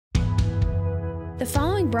The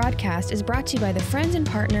following broadcast is brought to you by the friends and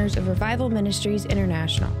partners of Revival Ministries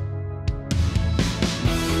International.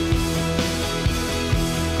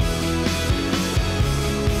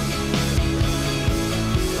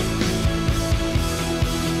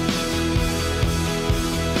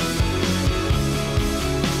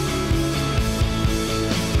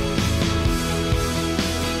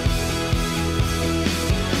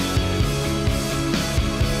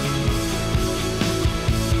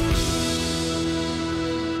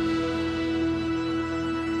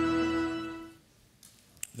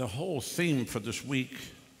 The whole theme for this week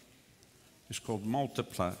is called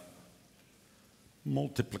multiplier.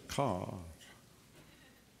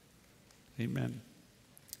 Amen.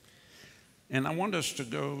 And I want us to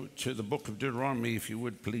go to the book of Deuteronomy, if you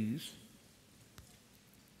would, please.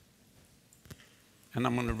 And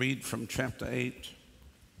I'm going to read from chapter 8.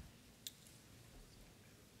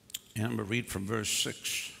 And I'm going to read from verse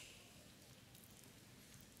 6.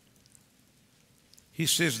 He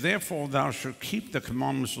says, "Therefore thou shalt keep the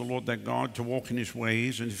commandments of the Lord thy God, to walk in his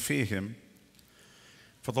ways and to fear him.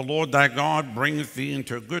 For the Lord thy God bringeth thee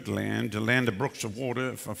into a good land, a land of brooks of water,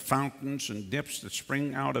 of fountains and depths that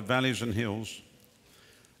spring out of valleys and hills,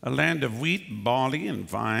 a land of wheat, barley, and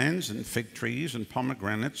vines, and fig trees, and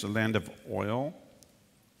pomegranates, a land of oil,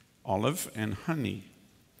 olive, and honey,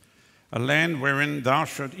 a land wherein thou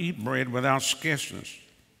shalt eat bread without scarceness.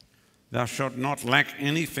 Thou shalt not lack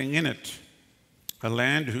anything in it, a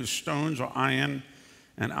land whose stones are iron,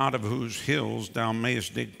 and out of whose hills thou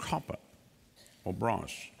mayest dig copper or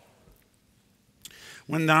brass.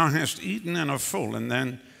 When thou hast eaten and are full, and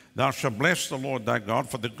then thou shalt bless the Lord thy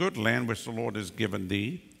God for the good land which the Lord has given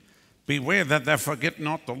thee. Beware that thou forget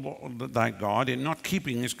not the Lord thy God in not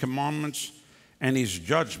keeping his commandments and his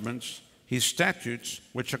judgments, his statutes,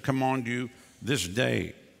 which I command you this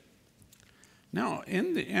day." Now,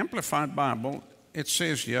 in the Amplified Bible, it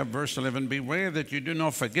says here, verse 11, "Beware that you do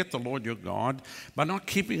not forget the Lord your God by not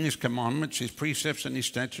keeping his commandments, his precepts, and his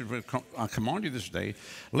statutes, which I command you this day,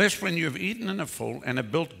 lest when you have eaten and are full, and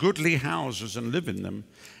have built goodly houses and live in them,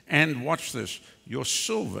 and," watch this, "your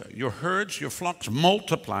silver, your herds, your flocks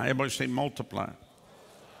multiply." Everybody say multiply.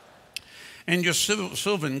 "And your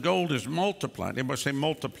silver and gold is multiplied." Everybody say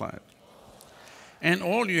multiplied. "And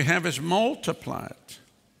all you have is multiplied.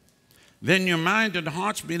 Then your mind and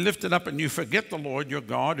hearts be lifted up, and you forget the Lord your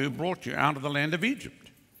God who brought you out of the land of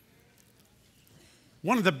Egypt."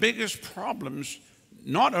 One of the biggest problems,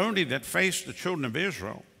 not only that face the children of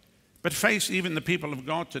Israel, but face even the people of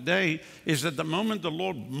God today, is that the moment the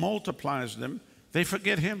Lord multiplies them, they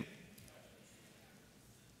forget him.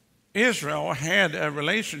 Israel had a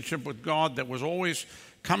relationship with God that was always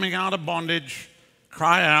coming out of bondage,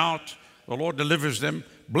 cry out, the Lord delivers them,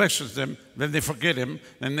 blesses them, then they forget him,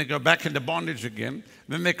 then they go back into bondage again,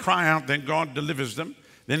 then they cry out, then God delivers them,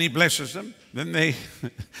 then he blesses them, then they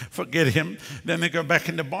forget him, then they go back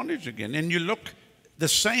into bondage again. And you look, the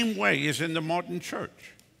same way is in the modern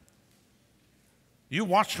church. You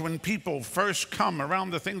watch when people first come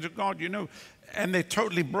around the things of God, you know, and they're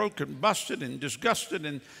totally broken, busted, and disgusted,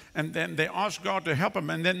 and then they ask God to help them,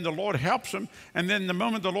 and then the Lord helps them, and then the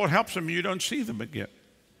moment the Lord helps them, you don't see them again.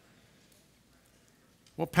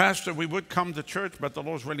 "Well, Pastor, we would come to church, but the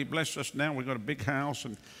Lord's really blessed us now. We've got a big house,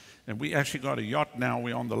 and we actually got a yacht now.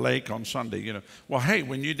 We're on the lake on Sunday, you know." Well, hey,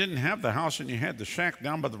 when you didn't have the house and you had the shack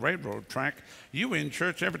down by the railroad track, you were in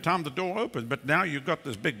church every time the door opened, but now you've got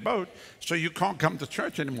this big boat, so you can't come to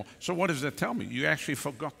church anymore. So what does that tell me? You actually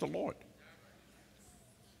forgot the Lord.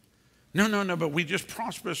 No, but we just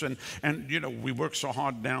prosperous, and you know, we work so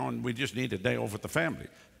hard now, and we just need a day off with the family.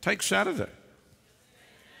 Take Saturday.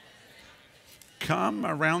 Come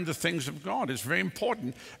around the things of God. It's very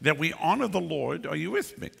important that we honor the Lord. Are you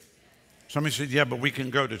with me? Somebody said, "Yeah, but we can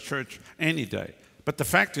go to church any day." But the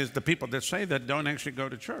fact is, the people that say that don't actually go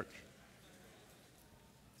to church.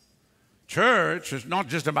 Church is not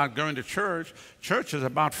just about going to church. Church is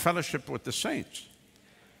about fellowship with the saints.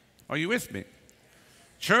 Are you with me?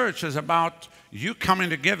 Church is about you coming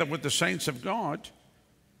together with the saints of God.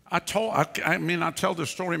 I tell this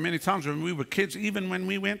story many times. When we were kids, even when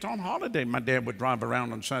we went on holiday, my dad would drive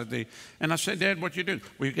around on Saturday, and I said, "Dad, what you doing?"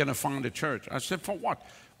 "We're going to find a church." I said, "For what?"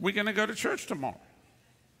 "We're going to go to church tomorrow."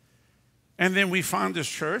 And then we find this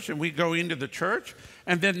church, and we go into the church,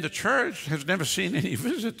 and then the church has never seen any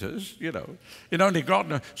visitors, you know. It only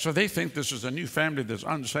got, so they think this is a new family that's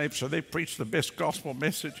unsaved, so they preach the best gospel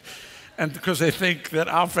message. And because they think that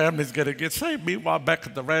our family's going to get saved. Meanwhile, back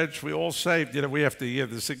at the ranch, we're all saved. We have to hear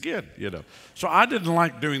this again, So I didn't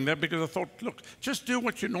like doing that because I thought, look, just do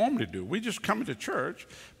what you normally do. We just come to church.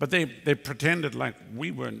 But they pretended like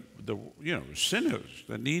we weren't the, sinners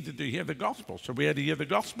that needed to hear the gospel. So we had to hear the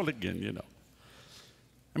gospel again,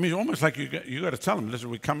 I mean, almost like you got to tell them, listen,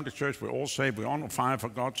 we come to church, we're all saved, we're on fire for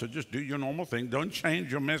God, so just do your normal thing. Don't change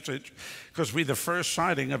your message, because we're the first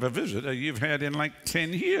sighting of a visitor you've had in like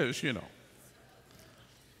 10 years,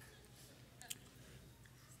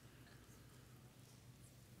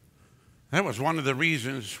 That was one of the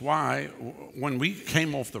reasons why when we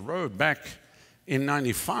came off the road back in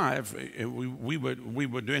 95, we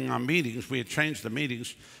were doing our meetings. We had changed the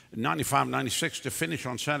meetings in 95, 96 to finish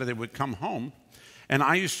on Saturday. We'd come home. And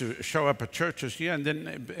I used to show up at churches here, and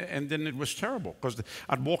then it was terrible because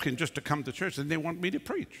I'd walk in just to come to church, and they want me to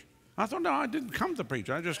preach. I thought, no, I didn't come to preach.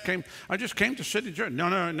 I just came to sit in church.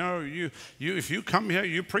 No. You if you come here,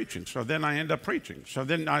 you're preaching. So then I end up preaching. So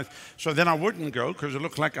then I wouldn't go because it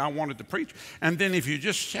looked like I wanted to preach. And then if you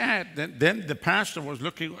just sat, then the pastor was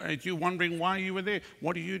looking at you, wondering why you were there.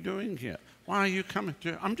 What are you doing here? Why are you coming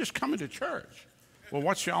to? I'm just coming to church. Well,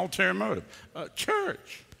 what's your ulterior motive?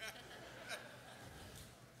 Church.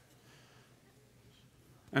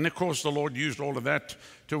 And of course, the Lord used all of that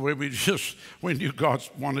to where we knew God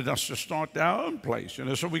wanted us to start our own place,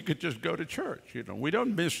 so we could just go to church. We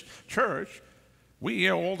don't miss church. We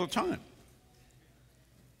here all the time.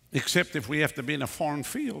 Except if we have to be in a foreign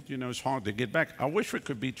field, it's hard to get back. I wish it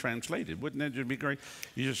could be translated. Wouldn't that just be great?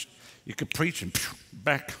 You could preach and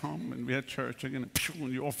back home and be at church again,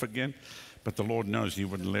 and you're off again. But the Lord knows He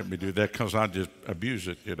wouldn't let me do that because I'd just abuse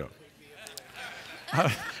it,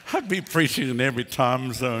 I'd be preaching in every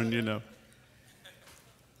time zone,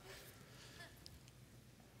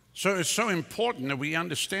 So it's so important that we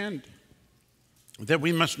understand that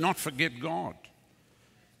we must not forget God.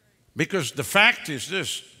 Because the fact is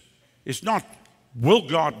this, it's not, will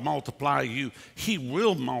God multiply you? He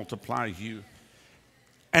will multiply you.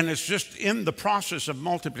 And it's just in the process of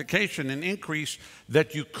multiplication and increase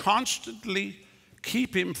that you constantly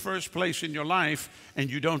keep Him first place in your life and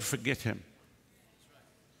you don't forget Him.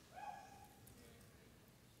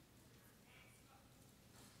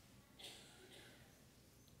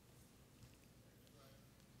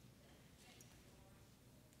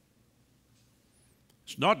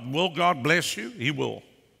 It's not, will God bless you? He will.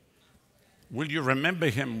 Will you remember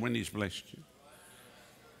Him when He's blessed you?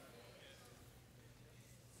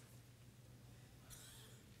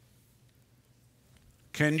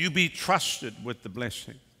 Can you be trusted with the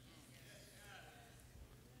blessing?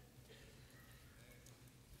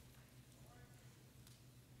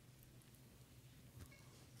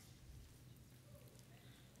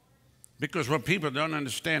 Because what people don't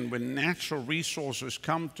understand, when natural resources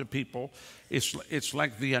come to people, it's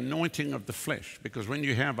like the anointing of the flesh. Because when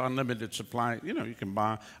you have unlimited supply, you can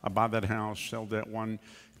buy that house, sell that one,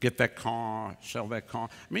 get that car, sell that car.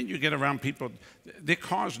 I mean, you get around people, their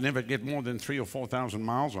cars never get more than 3,000 or 4,000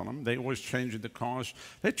 miles on them. They always change the cars.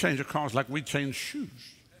 They change the cars like we change shoes,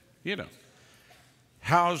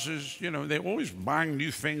 Houses, they're always buying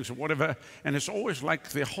new things or whatever. And it's always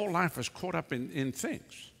like their whole life is caught up in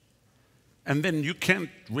things. And then you can't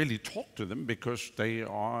really talk to them because they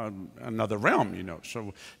are another realm,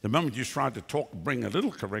 So the moment you try to talk, bring a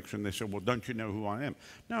little correction, they say, well, don't you know who I am?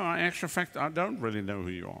 No, in actual fact, I don't really know who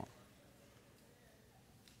you are.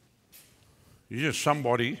 You're just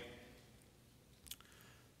somebody,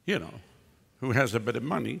 who has a bit of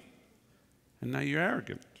money, and now you're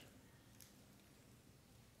arrogant.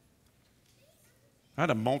 I had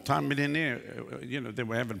a multi-millionaire, they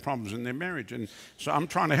were having problems in their marriage. And so I'm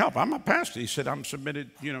trying to help. I'm a pastor. He said, I'm submitted,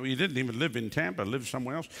 he didn't even live in Tampa, lived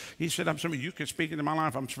somewhere else. He said, I'm submitted, you can speak into my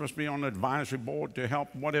life. I'm supposed to be on the advisory board to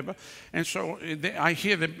help, whatever. And so I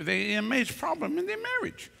hear that they have a major problem in their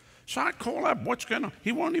marriage. So I call up, what's going on?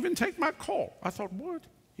 He won't even take my call. I thought, what?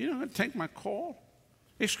 You don't have to take my call?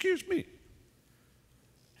 Excuse me.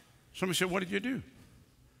 Somebody said, what did you do?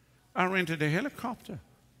 I rented a helicopter.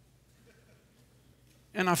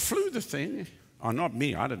 And I flew the thing, or not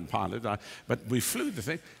me, I didn't pilot, but we flew the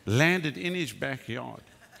thing, landed in his backyard.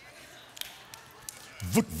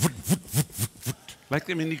 Voot, voot, voot, voot, voot, voot. Like,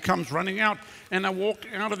 he comes running out, and I walk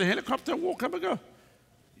out of the helicopter, walk up and go,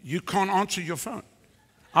 you can't answer your phone.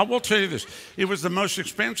 I will tell you this, it was the most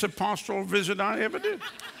expensive pastoral visit I ever did.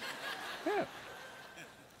 Yeah.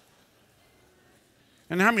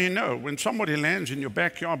 And how many know when somebody lands in your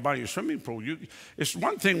backyard by your swimming pool, it's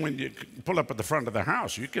one thing when you pull up at the front of the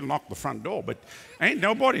house, you can lock the front door, but ain't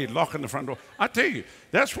nobody locking the front door. I tell you,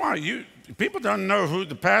 that's why people don't know who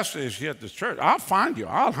the pastor is here at this church. I'll find you.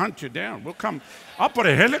 I'll hunt you down. I'll put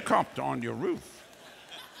a helicopter on your roof.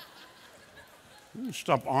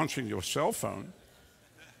 Stop answering your cell phone.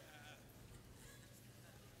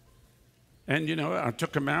 And, I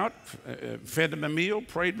took them out, fed them a meal,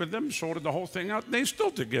 prayed with them, sorted the whole thing out. And they're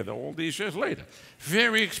still together all these years later.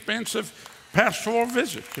 Very expensive pastoral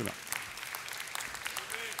visit,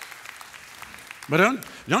 But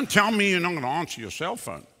don't tell me you're not going to answer your cell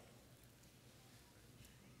phone.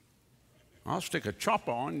 I'll stick a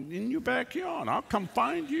chopper in your backyard. I'll come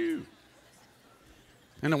find you.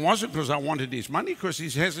 And it wasn't because I wanted his money, because he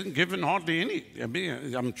hasn't given hardly any. I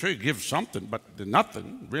mean, I'm sure he gives something, but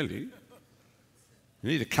nothing, really. You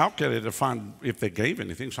need a calculator to find if they gave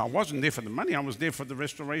anything. So I wasn't there for the money. I was there for the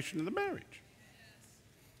restoration of the marriage.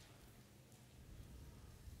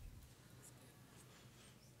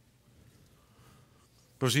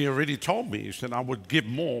 Because he already told me. He said I would give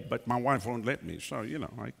more, but my wife won't let me. So,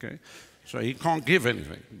 okay. So he can't give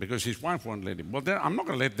anything because his wife won't let him. Well, I'm not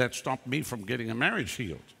going to let that stop me from getting a marriage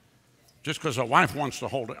healed. Just because a wife wants to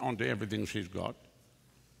hold on to everything she's got.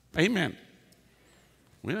 Amen.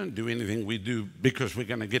 We don't do anything we do because we're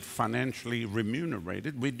going to get financially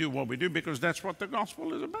remunerated. We do what we do because that's what the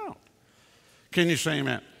gospel is about. Can you say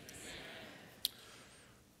amen?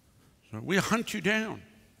 So we'll hunt you down.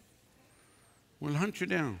 We'll hunt you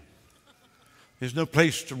down. There's no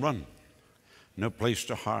place to run, no place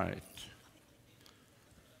to hide.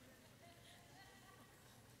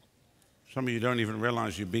 Some of you don't even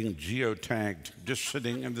realize you're being geotagged just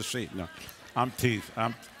sitting in the seat. No, I'm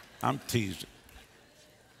teasing. I'm teasing.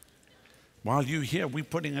 While you're here, we're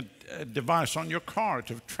putting a device on your car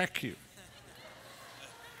to track you.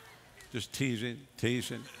 Just teasing.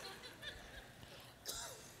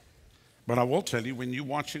 But I will tell you, when you're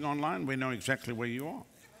watching online, we know exactly where you are.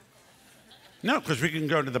 No, because we can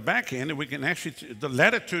go to the back end and we can actually, the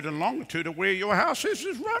latitude and longitude of where your house is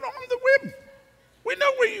right on the web. We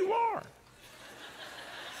know where you are.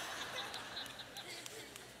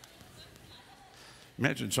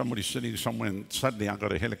 Imagine somebody sitting somewhere and suddenly I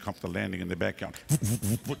got a helicopter landing in the backyard.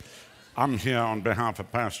 I'm here on behalf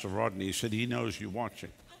of Pastor Rodney. He said he knows you're watching.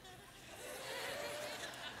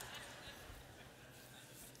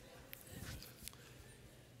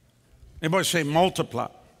 Everybody say multiply.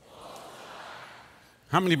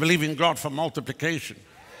 How many believe in God for multiplication?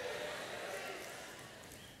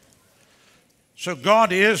 So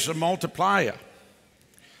God is a multiplier.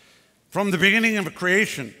 From the beginning of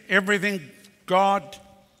creation, everything God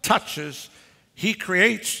touches, He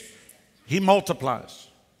creates, He multiplies.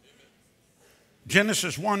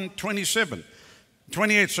 Genesis 1:27,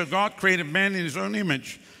 28. So God created man in His own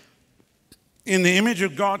image. In the image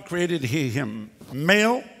of God created He him.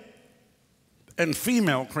 Male and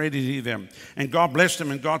female created He them. And God blessed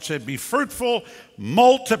them, and God said, be fruitful,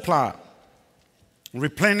 multiply,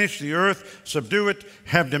 replenish the earth, subdue it,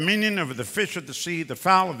 have dominion over the fish of the sea, the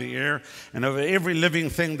fowl of the air, and over every living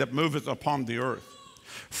thing that moveth upon the earth.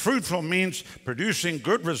 Fruitful means producing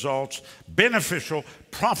good results, beneficial,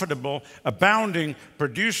 profitable, abounding,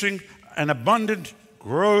 producing an abundant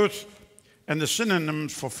growth, and the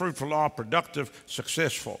synonyms for fruitful are productive,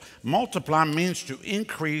 successful. Multiply means to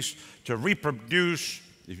increase, to reproduce.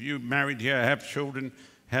 If you're married here, have children,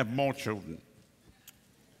 have more children,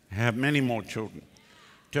 have many more children.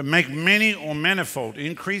 To make many or manifold,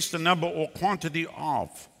 increase the number or quantity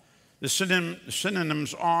of. The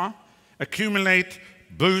synonyms are accumulate,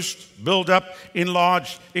 boost, build up,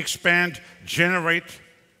 enlarge, expand, generate,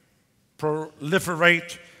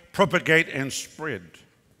 proliferate, propagate, and spread.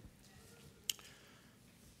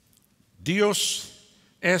 Dios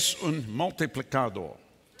es un multiplicador.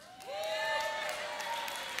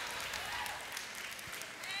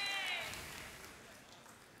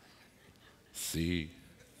 Sí.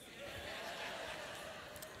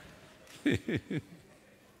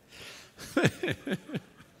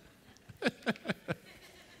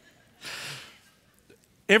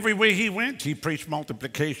 Everywhere he went, he preached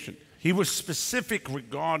multiplication. He was specific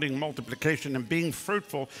regarding multiplication and being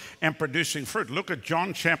fruitful and producing fruit. Look at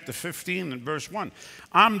John chapter 15 and verse 1.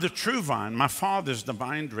 I'm the true vine, my Father's the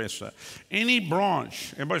vine dresser. Any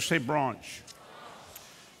branch, everybody say branch.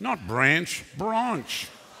 Not branch, branch.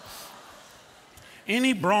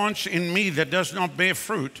 Any branch in me that does not bear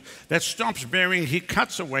fruit, that stops bearing, he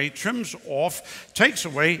cuts away, trims off, takes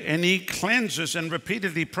away, and he cleanses and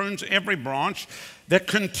repeatedly prunes every branch that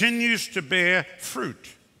continues to bear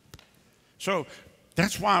fruit. So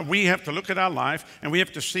That's why we have to look at our life and we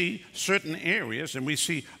have to see certain areas and we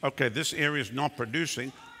see, okay, this area is not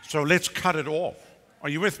producing, so let's cut it off. Are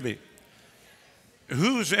you with me?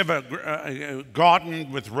 Who's ever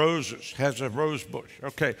gardened with roses, has a rose bush?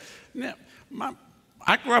 Okay. Now,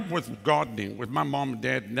 I grew up with gardening with my mom and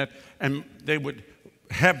dad, and they would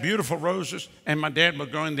have beautiful roses, and my dad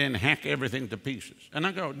would go in there and hack everything to pieces. And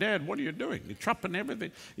I go, Dad, what are you doing? You're chopping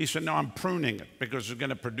everything? He said, no, I'm pruning it because it's going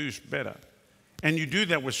to produce better. And you do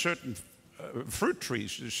that with certain fruit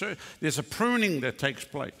trees. There's a pruning that takes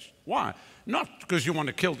place. Why? Not because you want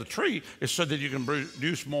to kill the tree, it's so that you can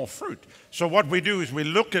produce more fruit. So what we do is we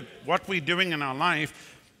look at what we're doing in our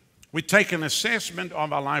life. We take an assessment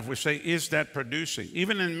of our life. We say, is that producing?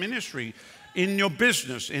 Even in ministry, in your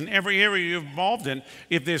business, in every area you're involved in,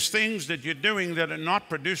 if there's things that you're doing that are not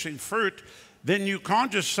producing fruit, then you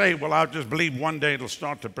can't just say, well, I'll just believe one day it'll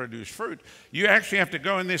start to produce fruit. You actually have to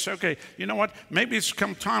go in there and say, okay, you know what? Maybe it's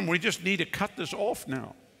come time. We just need to cut this off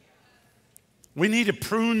now. We need to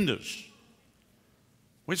prune this,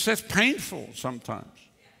 which that's painful sometimes.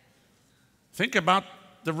 Think about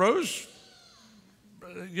the rose,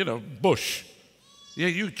 bush. Yeah,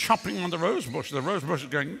 you chopping on the rose bush. The rose bush is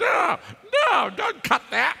going, no, don't cut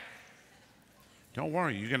that. Don't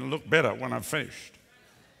worry, you're going to look better when I'm finished.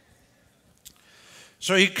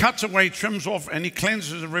 So he cuts away, trims off, and he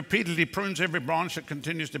cleanses and repeatedly prunes every branch that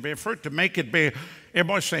continues to bear fruit to make it bear,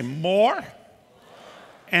 everybody say, more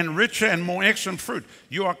and richer and more excellent fruit.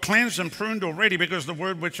 You are cleansed and pruned already because the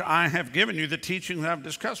word which I have given you, the teaching that I've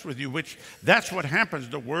discussed with you, which that's what happens.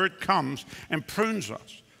 The word comes and prunes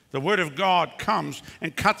us. The word of God comes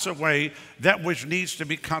and cuts away that which needs to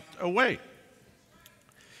be cut away.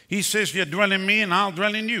 He says, you dwell in me and I'll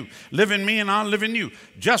dwell in you. Live in me and I'll live in you.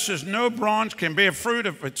 Just as no branch can bear fruit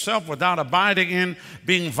of itself without abiding in,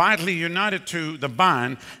 being vitally united to the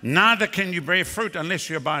vine, neither can you bear fruit unless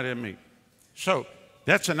you abide in me. So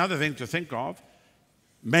that's another thing to think of.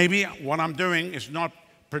 Maybe what I'm doing is not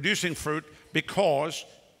producing fruit because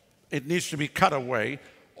it needs to be cut away,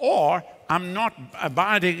 or I'm not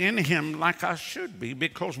abiding in him like I should be,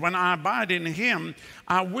 because when I abide in him,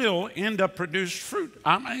 I will end up produce fruit.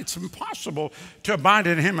 It's impossible to abide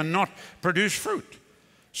in him and not produce fruit.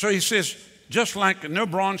 So he says, just like no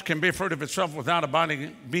branch can bear fruit of itself without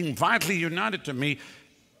abiding, being vitally united to me,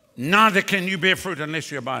 neither can you bear fruit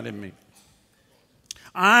unless you abide in me.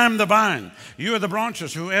 I am the vine, you are the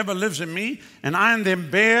branches. Whoever lives in me and I in them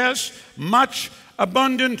bears much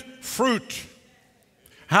abundant fruit.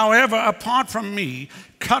 However, apart from me,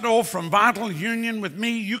 cut off from vital union with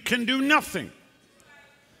me, you can do nothing.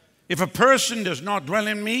 If a person does not dwell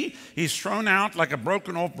in me, he's thrown out like a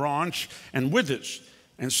broken off branch and withers.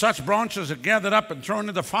 And such branches are gathered up and thrown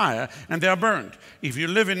into the fire, and they are burned. If you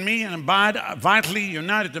live in me and abide vitally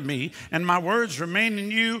united to me, and my words remain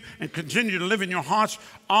in you and continue to live in your hearts,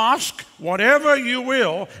 ask whatever you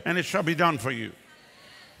will, and it shall be done for you.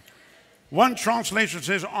 One translation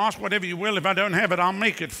says, ask whatever you will. If I don't have it, I'll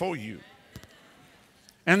make it for you.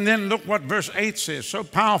 And then look what verse 8 says, so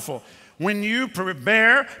powerful. When you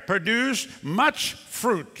produce much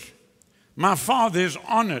fruit, my Father is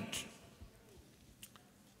honored.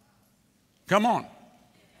 Come on.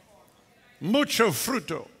 Mucho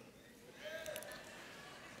fruto.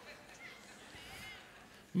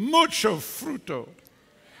 Mucho fruto.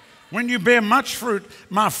 When you bear much fruit,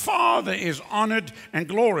 my Father is honored and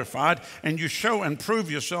glorified, and you show and prove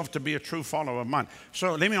yourself to be a true follower of mine.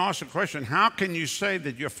 So let me ask a question. How can you say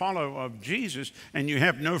that you're a follower of Jesus and you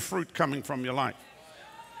have no fruit coming from your life?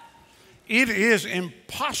 It is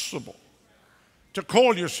impossible to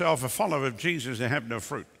call yourself a follower of Jesus and have no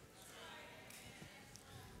fruit.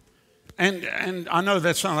 And I know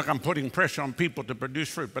that sounds like I'm putting pressure on people to produce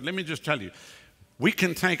fruit, but let me just tell you, we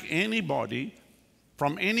can take anybody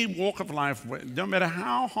from any walk of life, no matter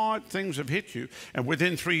how hard things have hit you, and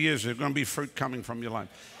within 3 years there's going to be fruit coming from your life.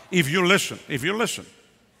 If you listen,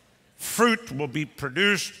 fruit will be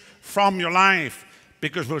produced from your life,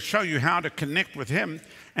 because we'll show you how to connect with him.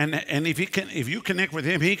 And if you connect with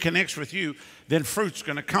him, he connects with you, then fruit's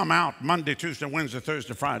going to come out Monday, Tuesday, Wednesday,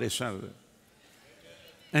 Thursday, Friday, Saturday.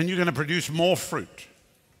 And you're going to produce more fruit.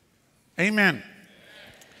 Amen.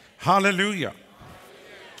 Hallelujah.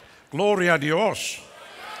 Gloria a Dios.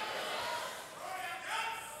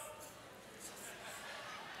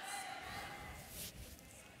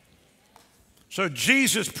 So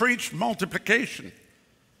Jesus preached multiplication.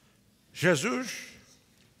 Jesus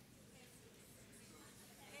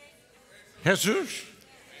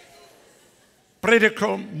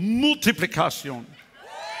predicó multiplicación.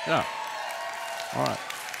 Yeah. All right.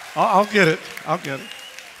 I'll get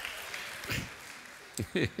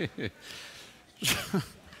it.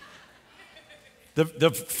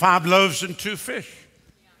 The 5 loaves and 2 fish.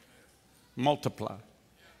 Multiply.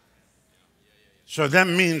 So that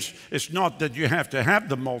means it's not that you have to have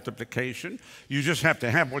the multiplication. You just have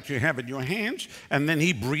to have what you have in your hands, and then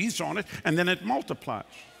he breathes on it, and then it multiplies.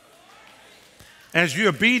 As you're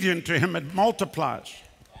obedient to him, it multiplies.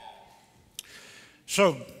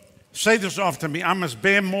 So say this after me. I must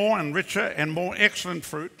bear more and richer and more excellent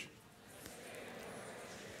fruit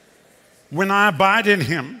when I abide in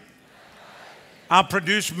him. I'll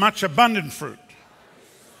produce much abundant fruit.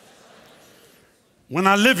 When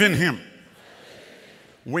I live in him.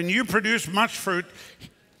 When you produce much fruit,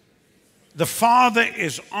 the Father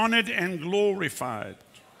is honored and glorified.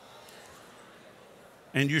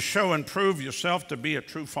 And you show and prove yourself to be a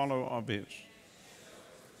true follower of his.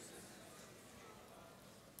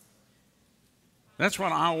 That's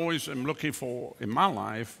what I always am looking for in my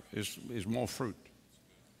life is more fruit.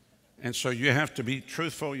 And so you have to be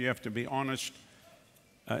truthful, you have to be honest.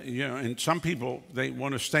 And some people, they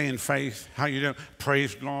want to stay in faith. How you doing?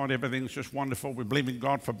 Praise God, everything's just wonderful. We believe in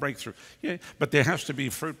God for breakthrough. Yeah, but there has to be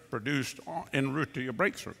fruit produced en route to your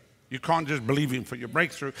breakthrough. You can't just believe him for your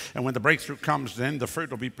breakthrough, and when the breakthrough comes, then the fruit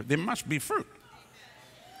will be, there must be fruit.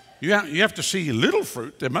 You have to see little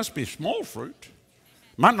fruit. There must be small fruit.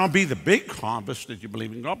 Might not be the big harvest that you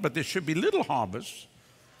believe in God, but there should be little harvests.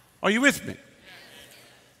 Are you with me?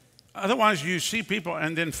 Otherwise, you see people,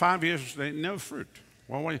 and then 5 years, they no fruit.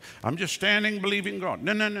 Well, I'm just standing believing God.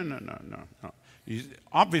 No.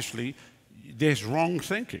 Obviously, there's wrong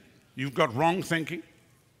thinking. You've got wrong thinking.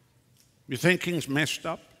 Your thinking's messed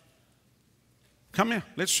up. Come here,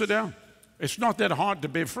 let's sit down. It's not that hard to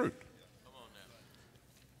bear fruit.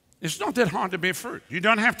 It's not that hard to bear fruit. You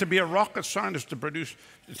don't have to be a rocket scientist to produce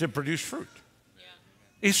fruit.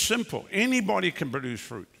 It's simple. Anybody can produce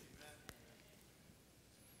fruit.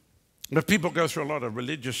 But people go through a lot of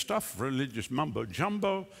religious stuff, religious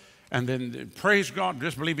mumbo-jumbo, and then praise God,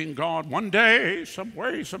 just believe in God one day, some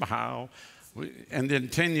way, somehow, and then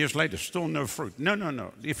 10 years later, still no fruit.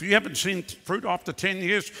 No. If you haven't seen fruit after 10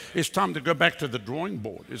 years, it's time to go back to the drawing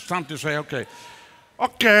board. It's time to say, okay,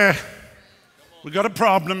 we got a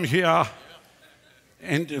problem here,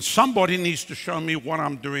 and somebody needs to show me what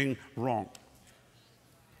I'm doing wrong.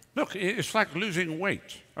 Look, it's like losing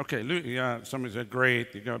weight. Okay, somebody said,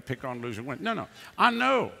 great, you're going to pick on losing weight. No. I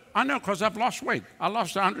know because I've lost weight. I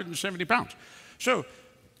lost 170 pounds. So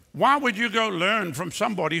why would you go learn from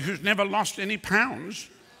somebody who's never lost any pounds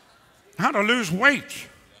how to lose weight?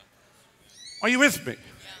 Are you with me?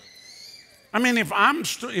 I mean, if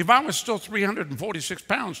I was still 346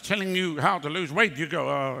 pounds telling you how to lose weight, you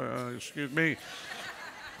go, excuse me.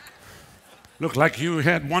 Look like you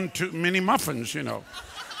had one too many muffins, you know.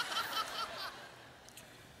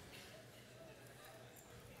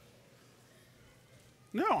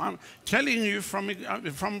 No, I'm telling you from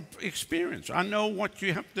experience. I know what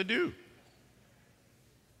you have to do.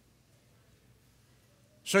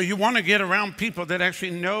 So you want to get around people that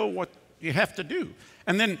actually know what you have to do.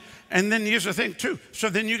 And then here's the thing too. So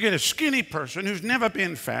then you get a skinny person who's never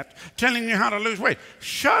been fat telling you how to lose weight.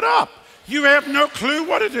 Shut up. You have no clue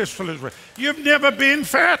what it is to lose weight. You've never been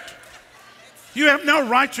fat. You have no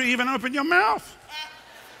right to even open your mouth.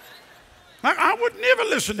 I would never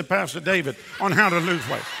listen to Pastor David on how to lose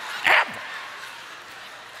weight, ever.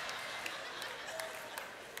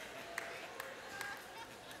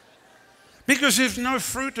 Because there's no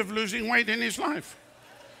fruit of losing weight in his life.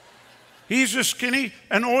 He's just skinny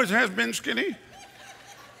and always has been skinny.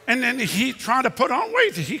 And then he tried to put on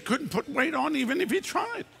weight. He couldn't put weight on even if he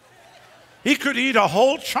tried. He could eat a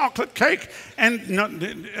whole chocolate cake and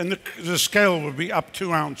the scale would be up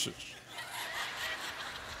 2 ounces.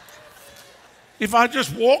 If I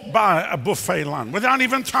just walk by a buffet line without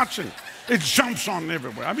even touching, it jumps on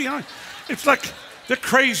everywhere. I mean, it's like the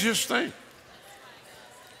craziest thing.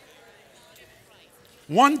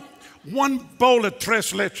 One bowl of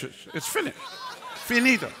tres leches, it's finished.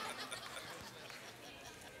 Finito.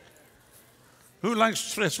 Who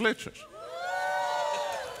likes tres leches?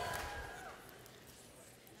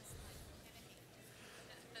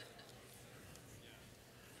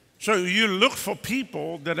 So you look for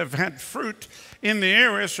people that have had fruit in the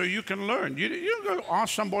area so you can learn. You go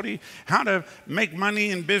ask somebody how to make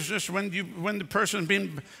money in business when the person's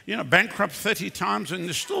been bankrupt 30 times and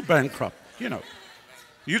is still bankrupt.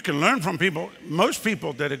 You can learn from people. Most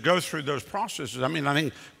people that go through those processes. I mean, I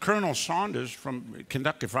think Colonel Sanders from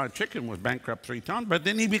Kentucky Fried Chicken was bankrupt 3 times, but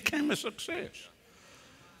then he became a success.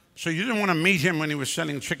 So you didn't want to meet him when he was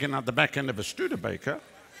selling chicken out the back end of a Studebaker.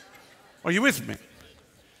 Are you with me?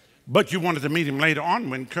 But you wanted to meet him later on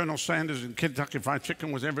when Colonel Sanders and Kentucky Fried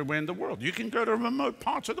Chicken was everywhere in the world. You can go to remote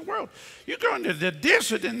parts of the world. You go into the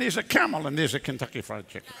desert and there's a camel and there's a Kentucky Fried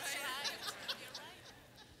Chicken.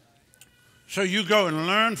 So you go and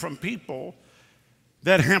learn from people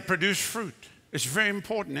that have produced fruit. It's very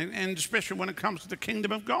important, and especially when it comes to the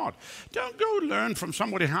kingdom of God. Don't go learn from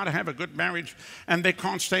somebody how to have a good marriage and they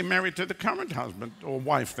can't stay married to the current husband or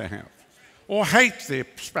wife they have, or hate their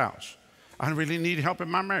spouse. I really need help in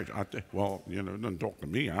my marriage. Well, don't talk to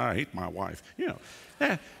me. I hate my wife.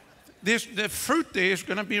 The fruit there is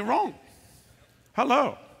going to be wrong.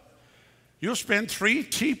 Hello. You'll spend 3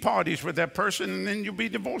 tea parties with that person and then you'll be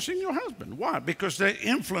divorcing your husband. Why? Because their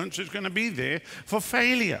influence is going to be there for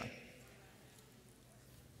failure.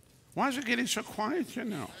 Why is it getting so quiet,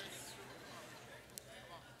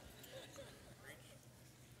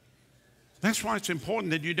 That's why it's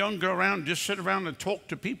important that you don't go around, just sit around and talk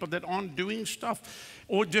to people that aren't doing stuff,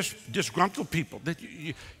 or just disgruntled people. That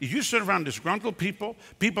you sit around disgruntled people,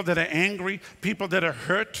 people that are angry, people that are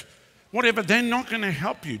hurt, whatever, they're not going to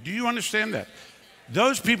help you. Do you understand that?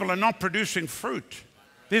 Those people are not producing fruit.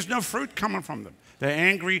 There's no fruit coming from them. They're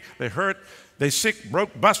angry, they're hurt, they're sick,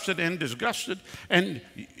 broke, busted, and disgusted, and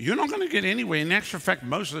you're not going to get anywhere. In actual fact,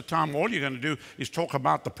 most of the time, all you're going to do is talk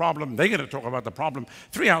about the problem. They're going to talk about the problem.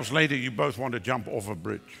 3 hours later, you both want to jump off a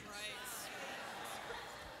bridge.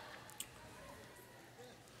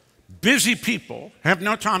 Busy people have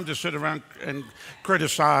no time to sit around and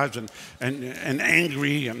criticize and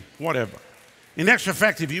angry and whatever. In actual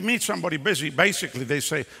fact, if you meet somebody busy, basically they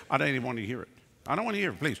say, I don't even want to hear it. I don't want to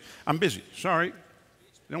hear it, please. I'm busy. Sorry.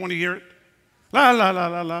 Don't want to hear it. La, la, la,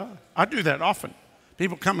 la, la. I do that often.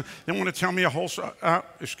 People come, they want to tell me a whole,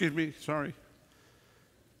 excuse me, sorry.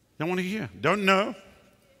 Don't want to hear. Don't know.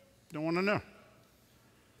 Don't want to know.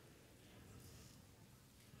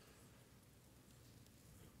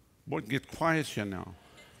 Boy, get quiet here now.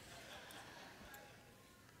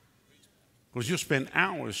 Because you'll spend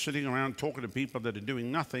hours sitting around talking to people that are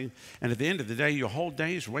doing nothing, and at the end of the day, your whole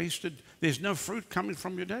day is wasted. There's no fruit coming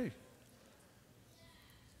from your day.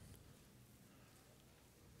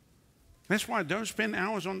 That's why don't spend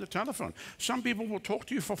hours on the telephone. Some people will talk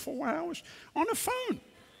to you for 4 hours on the phone.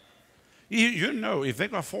 You know, if they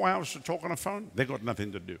got 4 hours to talk on the phone, they got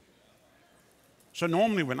nothing to do. So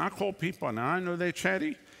normally when I call people and I know they're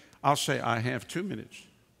chatty, I'll say, I have 2 minutes.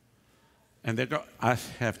 And they go, I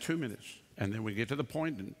have 2 minutes. And then we get to the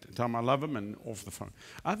point and tell them I love them and off the phone.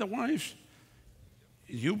 Otherwise,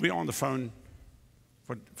 you'll be on the phone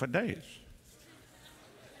for days.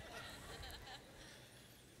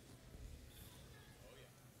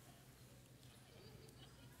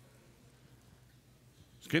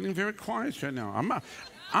 It's getting very quiet here now.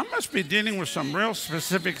 I must be dealing with some real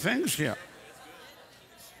specific things here.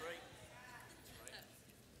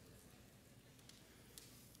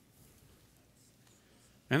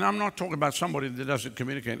 And I'm not talking about somebody that doesn't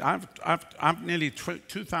communicate. I've nearly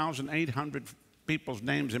 2,800 people's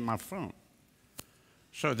names in my phone.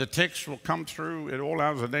 So the text will come through at all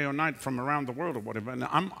hours of the day or night from around the world or whatever. And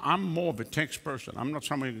I'm more of a text person. I'm not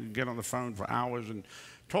somebody who can get on the phone for hours and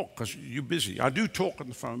talk because you're busy. I do talk on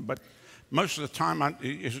the phone, but most of the time,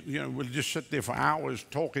 we'll just sit there for hours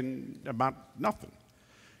talking about nothing.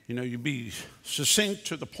 You be succinct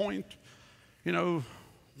to the point. 1,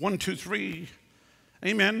 2, 3.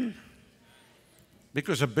 Amen.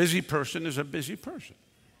 Because a busy person is a busy person.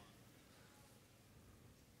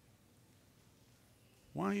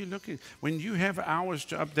 Why are you looking? When you have hours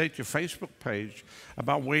to update your Facebook page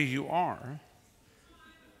about where you are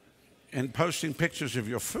and posting pictures of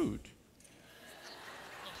your food,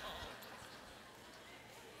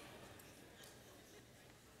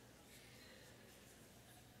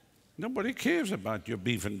 nobody cares about your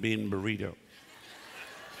beef and bean burrito.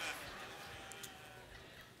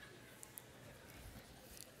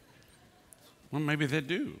 Well, maybe they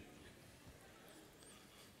do.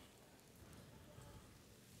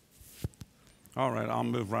 All right, I'll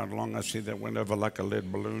move right along. I see that went over like a lead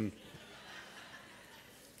balloon.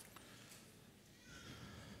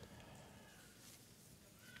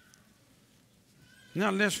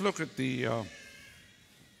 Now let's look at the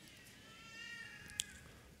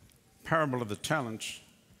parable of the talents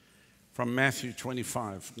from Matthew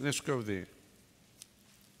 25. Let's go there.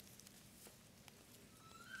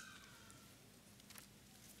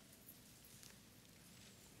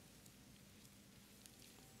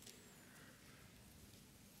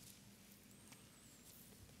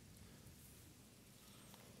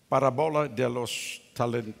 Parabola de los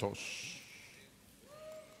talentos.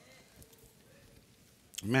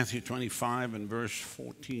 Matthew 25 and verse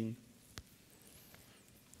 14.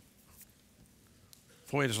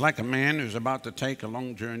 For it is like a man who's about to take a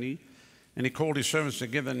long journey, and he called his servants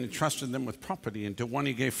together and entrusted them with property. And to one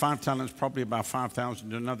he gave 5 talents, probably about 5,000,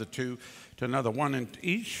 to another 2, to another 1, and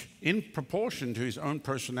each in proportion to his own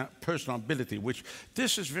personal ability, which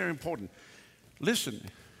this is very important. Listen,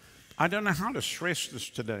 I don't know how to stress this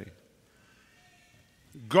today.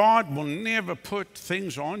 God will never put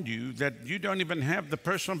things on you that you don't even have the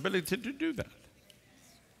personal ability to do that.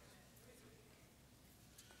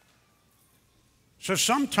 So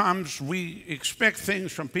sometimes we expect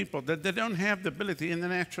things from people that they don't have the ability in the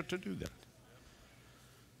natural to do that.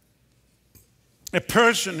 A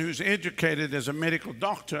person who's educated as a medical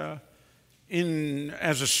doctor,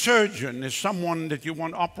 as a surgeon, is someone that you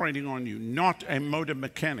want operating on you, not a motor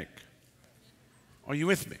mechanic. Are you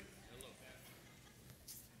with me?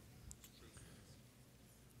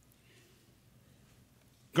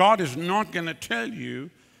 God is not going to tell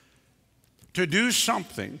you to do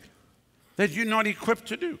something that you're not equipped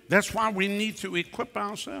to do. That's why we need to equip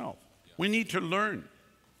ourselves. We need to learn.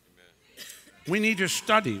 We need to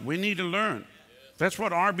study. We need to learn. That's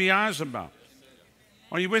what RBI is about.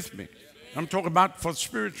 Are you with me? I'm talking about for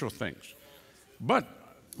spiritual things. But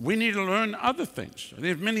we need to learn other things.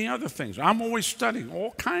 There's many other things. I'm always studying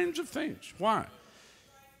all kinds of things. Why?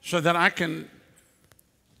 So that I can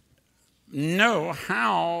know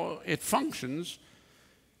how it functions.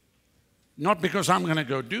 Not because I'm going to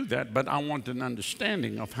go do that, but I want an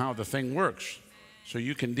understanding of how the thing works so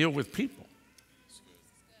you can deal with people.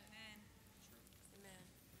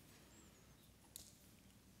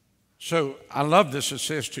 So I love this. It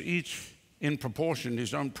says to each in proportion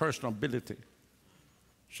his own personal ability.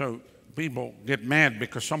 So people get mad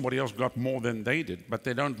because somebody else got more than they did, but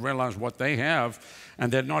they don't realize what they have,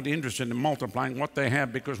 and they're not interested in multiplying what they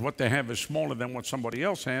have because what they have is smaller than what somebody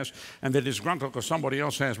else has, and they're disgruntled because somebody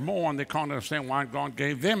else has more, and they can't understand why God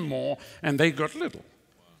gave them more and they got little.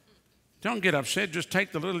 Don't get upset. Just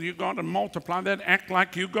take the little you got and multiply that. Act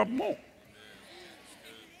like you got more.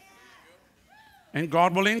 And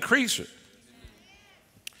God will increase it.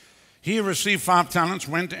 He who received 5 talents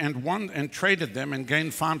went and won and traded them and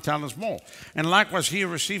gained 5 talents more. And likewise, he who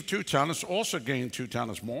received 2 talents also gained 2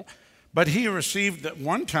 talents more. But he who received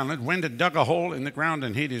 1 talent went and dug a hole in the ground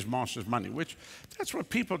and hid his master's money, which that's what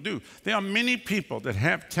people do. There are many people that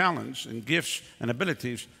have talents and gifts and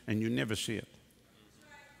abilities, and you never see it.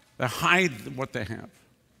 They hide what they have.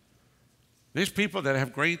 There's people that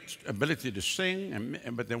have great ability to sing,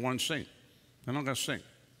 but they won't sing. They're not going to sing.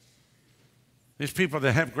 There's people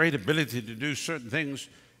that have great ability to do certain things,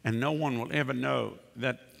 and no one will ever know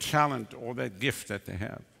that talent or that gift that they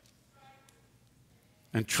have.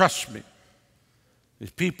 And trust me, there's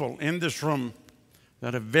people in this room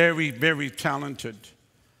that are very, very talented,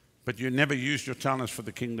 but you never use your talents for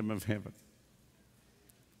the kingdom of heaven.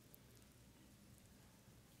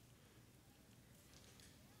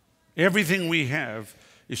 Everything we have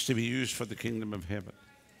is to be used for the kingdom of heaven,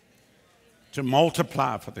 to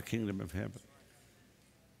multiply for the kingdom of heaven.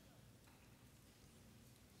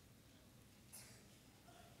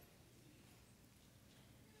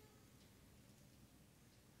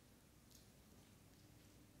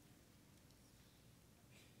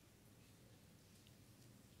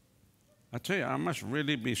 I tell you, I must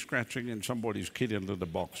really be scratching in somebody's kitty litter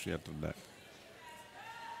box yet today.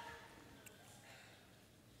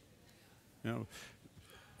 You know,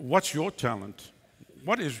 what's your talent?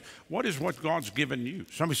 What is what God's given you?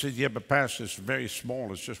 Somebody says, yeah, but Pastor, it's very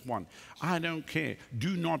small. It's just one. I don't care.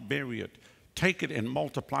 Do not bury it. Take it and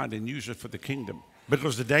multiply it and use it for the kingdom.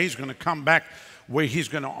 Because the day is going to come back where he's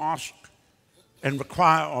going to ask and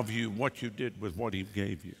require of you what you did with what he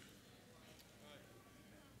gave you.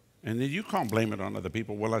 And then you can't blame it on other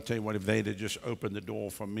people. Well, I tell you what, if they'd have just opened the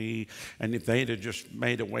door for me, and if they'd have just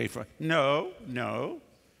made a way for... No.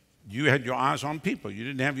 You had your eyes on people. You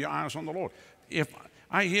didn't have your eyes on the Lord. If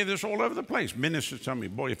I hear this all over the place, ministers tell me,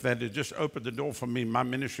 boy, if they'd have just opened the door for me, my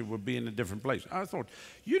ministry would be in a different place. I thought,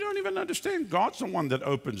 you don't even understand. God's the one that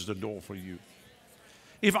opens the door for you.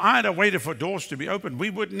 If I had waited for doors to be opened,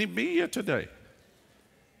 we wouldn't even be here today.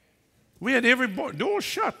 We had every door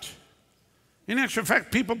shut. In actual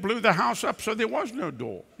fact, people blew the house up so there was no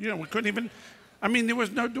door. You know, we couldn't even, there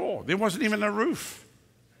was no door. There wasn't even a roof.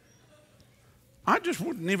 I just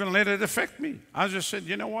wouldn't even let it affect me. I just said,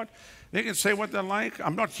 you know what? They can say what they like.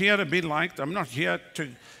 I'm not here to be liked. I'm not here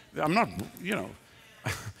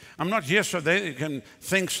so they can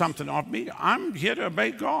think something of me. I'm here to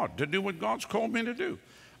obey God, to do what God's called me to do.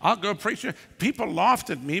 I'll go preach. People laughed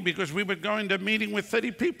at me because we would go into a meeting with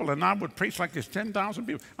 30 people and I would preach like there's 10,000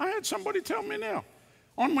 people. I had somebody tell me now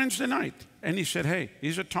on Wednesday night, and he said, hey,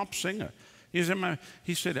 he's a top singer.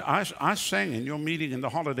 He said, I sang in your meeting in the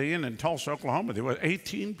Holiday Inn in Tulsa, Oklahoma. There were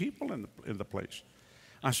 18 people in the place.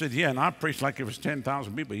 I said, yeah, and I preached like it was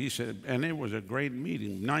 10,000 people. He said, and it was a great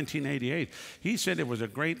meeting, 1988. He said it was a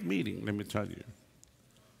great meeting, let me tell you.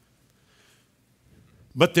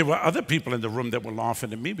 But there were other people in the room that were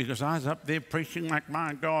laughing at me because I was up there preaching like,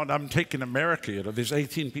 my God, I'm taking America. You know, there's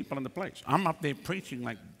 18 people in the place. I'm up there preaching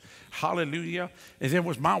like, hallelujah. If it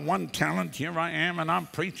was my one talent, here I am, and I'm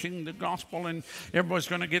preaching the gospel, and everybody's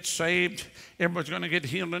going to get saved. Everybody's going to get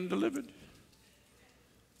healed and delivered.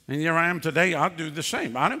 And here I am today. I'll do the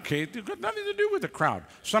same. I don't care. It's got nothing to do with the crowd.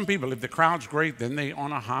 Some people, if the crowd's great, then they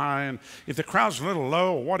on a high. And if the crowd's a little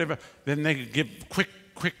low or whatever, then they give quick,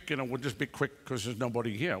 you know, we'll just be quick because there's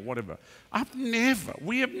nobody here, whatever.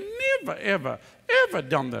 We have never, ever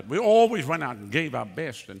done that. We always went out and gave our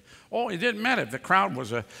best. And it didn't matter if the crowd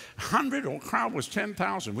was 100 or the crowd was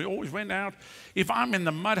 10,000. We always went out. If I'm in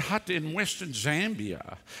the mud hut in western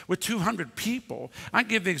Zambia with 200 people, I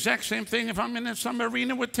give the exact same thing if I'm in some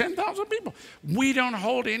arena with 10,000 people. We don't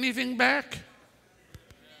hold anything back.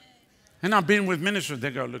 And I've been with ministers,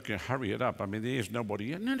 they go, look, hurry it up. I mean, there's nobody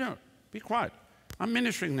here. No, be quiet. I'm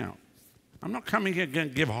ministering now. I'm not coming here again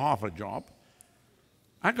to give half a job.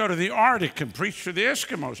 I go to the Arctic and preach to the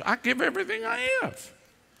Eskimos. I give everything I have.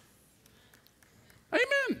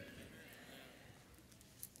 Amen.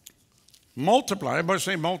 Multiply. Everybody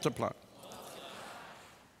say multiply.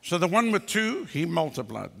 So the one with 2, he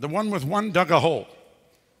multiplied. The one with 1 dug a hole.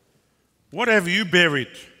 What have you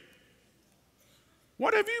buried?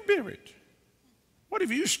 What have you buried? What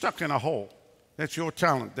have you stuck in a hole? That's your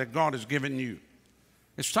talent that God has given you.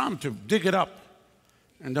 It's time to dig it up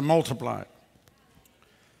and to multiply it.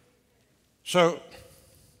 So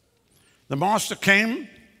the master came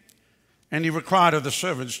and he required of the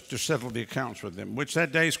servants to settle the accounts with them, which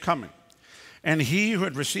that day is coming. And he who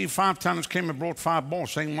had received 5 talents came and brought 5 more,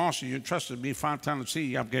 saying, Master, you entrusted me 5 talents.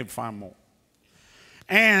 See, I've gave 5 more.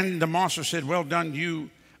 And the master said, well done, you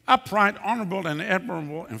upright, honorable, and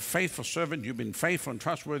admirable, and faithful servant. You've been faithful and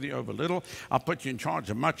trustworthy over little. I'll put you in charge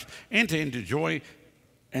of much. Enter into joy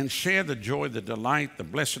and share the joy, the delight, the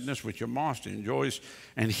blessedness which your master enjoys.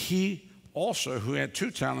 And he also, who had 2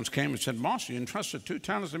 talents, came and said, Master, you entrusted 2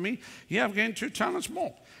 talents to me? Yeah, I've gained 2 talents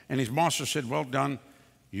more. And his master said, well done,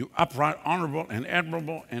 you upright, honorable, and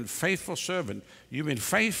admirable, and faithful servant. You've been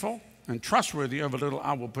faithful and trustworthy over little.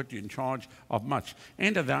 I will put you in charge of much.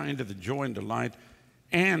 Enter thou into the joy and delight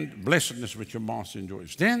and blessedness which your master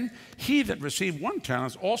enjoys. Then he that received 1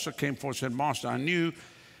 talent also came forth and said, Master, I knew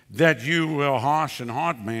that you were a harsh and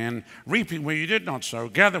hard man, reaping where you did not sow,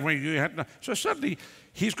 gathering where you had not. So suddenly,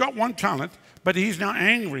 he's got 1 talent, but he's now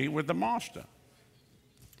angry with the master.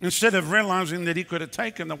 Instead of realizing that he could have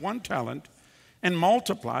taken the 1 talent and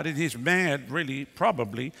multiplied it, he's mad, really,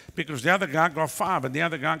 probably, because the other guy got 5 and the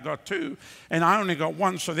other guy got 2, and I only got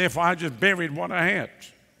 1, so therefore I just buried what I had.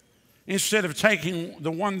 Instead of taking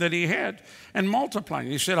the 1 that he had and multiplying.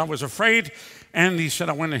 He said, I was afraid, and he said,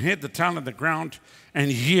 I went and hid the talent in the ground, and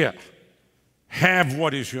here, have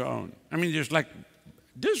what is your own. I mean, just like,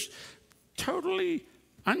 this totally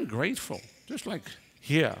ungrateful, just like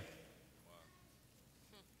here.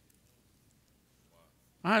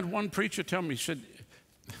 I had one preacher tell me, he said,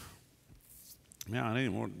 I didn't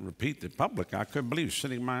even want to repeat the public. I couldn't believe he was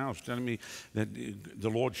sitting in my house telling me that the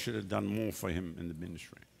Lord should have done more for him in the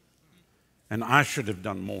ministry. And I should have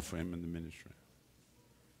done more for him in the ministry.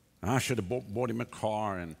 I should have bought him a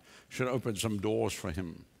car and should have opened some doors for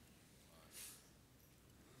him.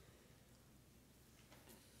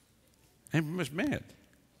 And he was mad.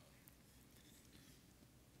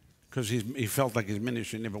 Because he felt like his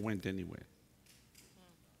ministry never went anywhere.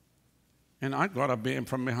 And I got up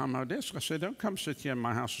from behind my desk. I said, don't come sit here in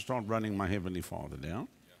my house and start running my Heavenly Father down.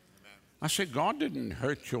 I said, God didn't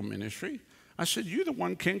hurt your ministry. I said, you the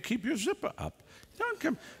one can't keep your zipper up. Don't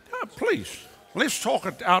come, please. Let's talk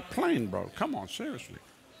it out plain, bro. Come on, seriously.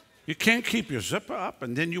 You can't keep your zipper up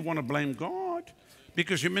and then you want to blame God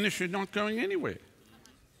because your ministry is not going anywhere.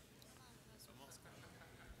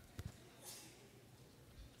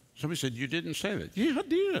 Somebody said, you didn't say that. Yeah, I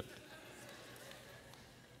did.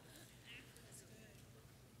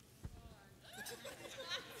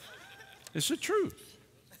 It's the truth.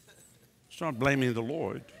 Start blaming the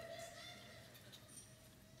Lord.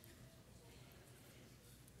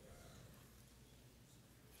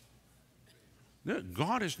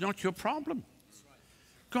 God is not your problem.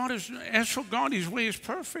 God is, as for God, his way is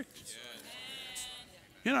perfect.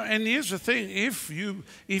 You know, and here's the thing, if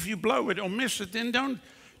you blow it or miss it, then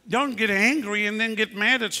Don't get angry and then get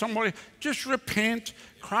mad at somebody. Just repent,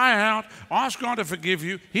 cry out, ask God to forgive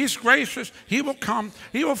you. He's gracious. He will come.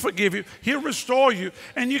 He will forgive you. He'll restore you,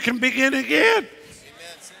 and you can begin again. Amen.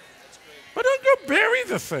 But don't go bury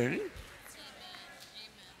the thing.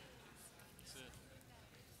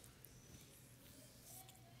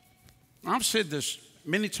 I've said this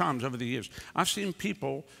many times over the years. I've seen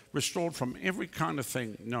people restored from every kind of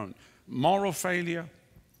thing known. Moral failure,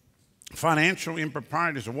 financial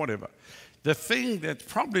improprieties, or whatever. The thing that's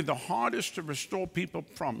probably the hardest to restore people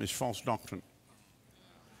from is false doctrine.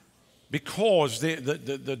 Because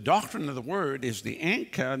the doctrine of the Word is the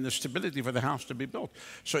anchor and the stability for the house to be built.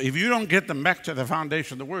 So if you don't get them back to the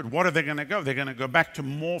foundation of the Word, what are they going to go? They're going to go back to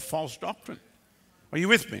more false doctrine. Are you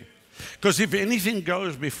with me? Because if anything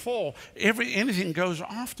goes before, anything goes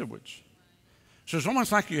afterwards. So it's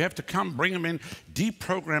almost like you have to come, bring them in,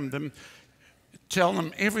 deprogram them, tell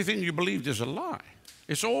them everything you believed is a lie.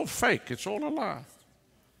 It's all fake. It's all a lie.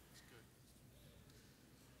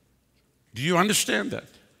 Do you understand that?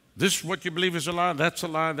 This is what you believe is a lie. That's a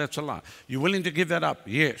lie. That's a lie. You willing to give that up?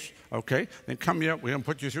 Yes. Okay. Then come here. We're going to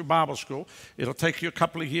put you through Bible school. It'll take you a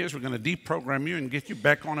couple of years. We're going to deprogram you and get you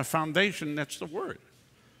back on a foundation. That's the Word.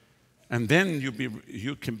 And then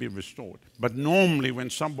you can be restored. But normally when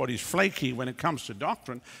somebody's flaky when it comes to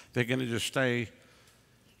doctrine, they're going to just stay,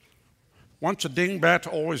 once a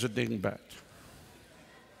dingbat, always a dingbat.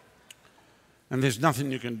 And there's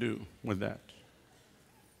nothing you can do with that.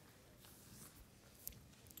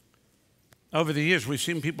 Over the years, we've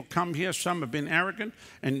seen people come here. Some have been arrogant,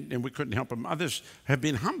 and we couldn't help them. Others have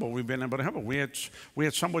been humble. We've been able to help them. We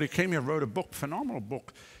had somebody came here, wrote a book, phenomenal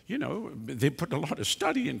book. You know, they put a lot of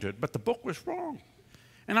study into it, but the book was wrong.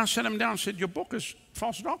 And I sat them down and said, your book is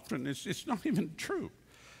false doctrine. It's not even true.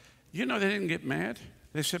 You know, they didn't get mad.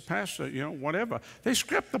 They said, Pastor, you know, whatever. They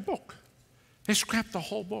scrapped the book. They scrapped the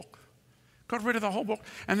whole book. Got rid of the whole book,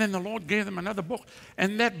 and then the Lord gave them another book,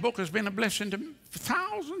 and that book has been a blessing to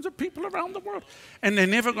thousands of people around the world, and they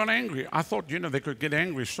never got angry. I thought, you know, they could get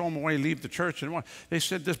angry, storm away, leave the church, and what. They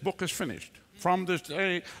said, this book is finished. From this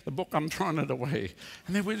day, the book, I'm throwing it away.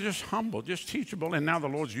 And they were just humble, just teachable, and now the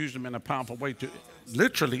Lord's used them in a powerful way to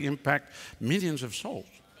literally impact millions of souls.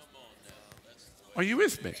 Are you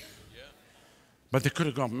with me? But they could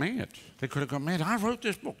have got mad. They could have got mad. I wrote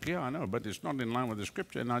this book. Yeah, I know, but it's not in line with the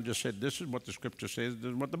Scripture. And I just said, this is what the Scripture says.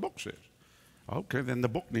 This is what the book says. Okay, then the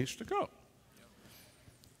book needs to go.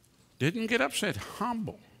 Didn't get upset.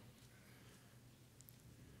 Humble.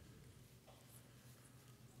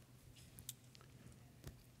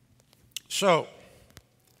 So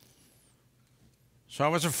I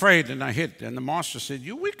was afraid, and I hid. And the master said,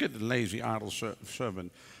 you wicked and lazy, idle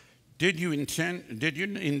servant. Did you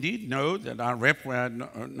indeed know that I reap where I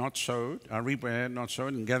had not sowed,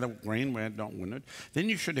 and gather grain where I had not winnowed? Then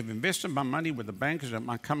you should have invested my money with the bankers. At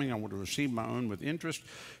my coming I would have received my own with interest.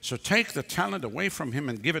 So take the talent away from him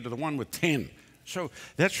and give it to the one with 10. So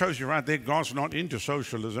that shows you right there, God's not into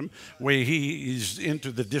socialism, where he is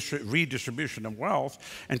into the redistribution of wealth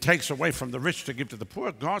and takes away from the rich to give to the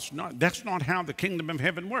poor. That's not how the kingdom of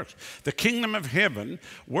heaven works. The kingdom of heaven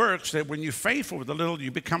works that when you're faithful with a little, you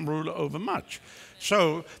become ruler over much.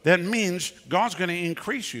 So that means God's going to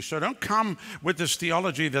increase you. So don't come with this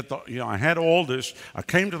theology that, I had all this, I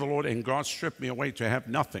came to the Lord, and God stripped me away to have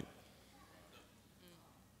nothing.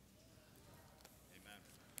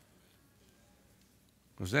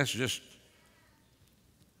 Because that's just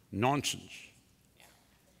nonsense.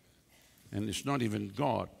 And it's not even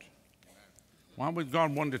God. Why would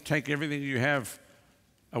God want to take everything you have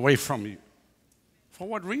away from you? For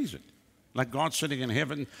what reason? Like God sitting in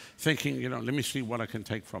heaven thinking, let me see what I can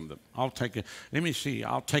take from them. I'll take it. Let me see.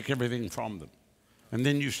 I'll take everything from them. And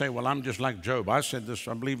then you say, well, I'm just like Job. I said this,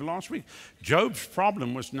 I believe, last week. Job's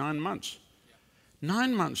problem was 9 months.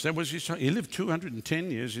 9 months. He lived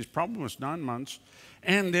 210 years. His problem was 9 months.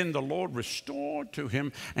 And then the Lord restored to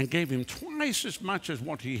him and gave him twice as much as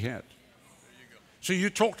what he had. So you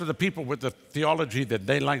talk to the people with the theology that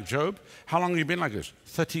they like Job. How long have you been like this?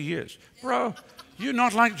 30 years. Bro, you're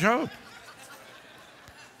not like Job.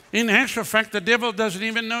 In actual fact, the devil doesn't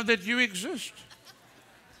even know that you exist.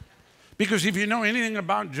 Because if you know anything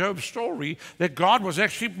about Job's story, that God was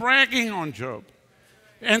actually bragging on Job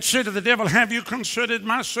and said to the devil, have you considered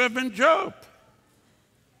my servant Job?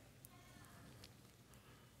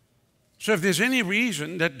 So if there's any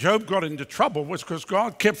reason that Job got into trouble, was because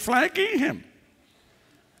God kept flagging him.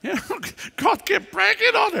 God kept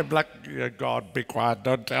bragging on him, like, God, be quiet,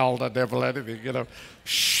 don't tell the devil anything,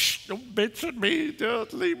 Shh, don't mention me,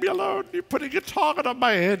 don't leave me alone. You're putting a target on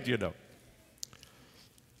my head, And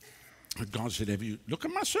God said, look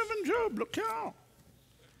at my servant Job, look out.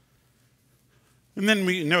 And then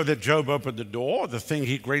we know that Job opened the door. The thing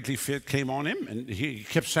he greatly feared came on him, and he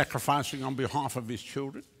kept sacrificing on behalf of his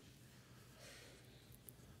children.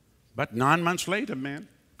 But 9 months later, man,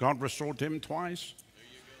 God restored to him twice.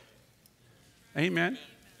 Amen.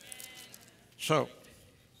 So,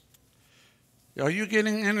 are you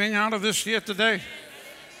getting anything out of this here today?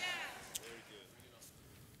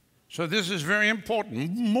 So this is very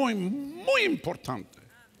important. Muy importante.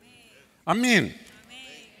 Amen.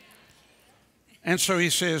 And so he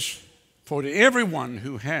says, for to everyone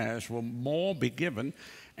who has will more be given,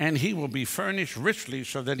 and he will be furnished richly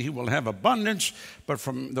so that he will have abundance. But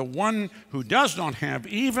from the one who does not have,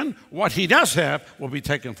 even what he does have will be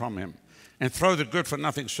taken from him. And throw the good for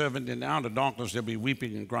nothing servant into outer darkness, there'll be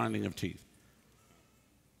weeping and grinding of teeth.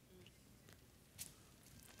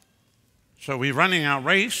 So we're running our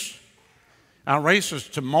race. Our race is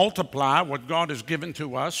to multiply what God has given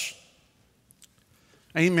to us.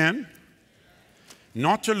 Amen.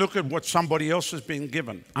 Not to look at what somebody else has been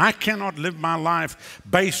given. I cannot live my life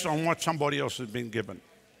based on what somebody else has been given.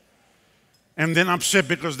 And then upset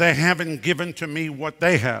because they haven't given to me what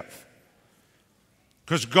they have.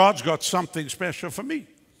 Because God's got something special for me.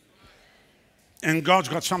 And God's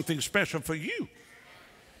got something special for you.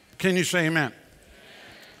 Can you say amen?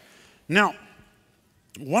 Now,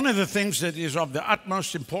 one of the things that is of the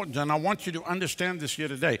utmost importance, and I want you to understand this here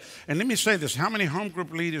today, and let me say this, how many home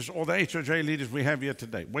group leaders or the HOJ leaders we have here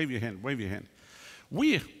today? Wave your hand, wave your hand.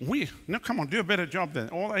 No, come on, do a better job than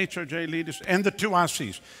all the HOJ leaders and the 2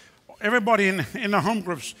 RCs. Everybody in the home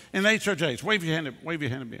groups, in the HOJs, wave your hand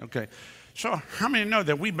at me, okay. So how many know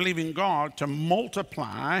that we believe in God to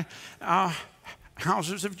multiply our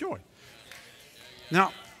houses of joy?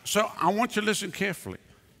 Now, so I want you to listen carefully.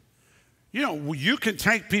 You know, you can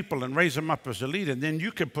take people and raise them up as a leader, and then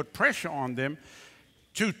you can put pressure on them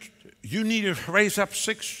you need to raise up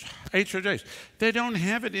 6 HOJs. They don't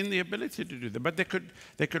have it in the ability to do that, but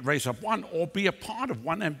they could raise up one or be a part of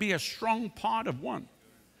one and be a strong part of one.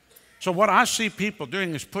 So what I see people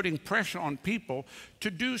doing is putting pressure on people to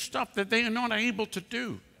do stuff that they are not able to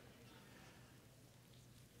do.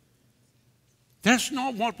 That's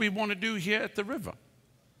not what we want to do here at the river.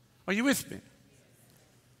 Are you with me?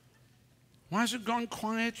 Why has it gone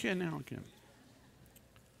quiet here now again?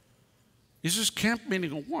 Is this camp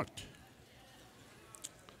meeting or what?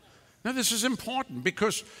 Now this is important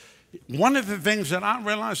because one of the things that I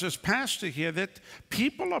realize as pastor here, that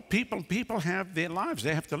people are people. People have their lives.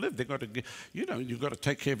 They have to live. They got to, you've got to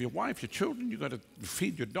take care of your wife, your children. You've got to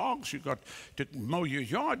feed your dogs. You've got to mow your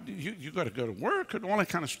yard. You've got to go to work and all that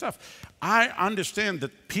kind of stuff. I understand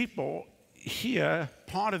that people here,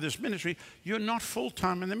 part of this ministry, you're not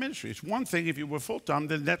full-time in the ministry. It's one thing if you were full-time,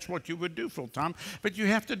 then that's what you would do full-time. But you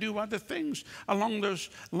have to do other things along those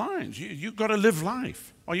lines. You've got to live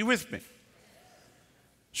life. Are you with me?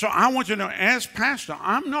 So I want you to know, as pastor,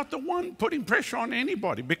 I'm not the one putting pressure on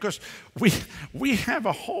anybody because we have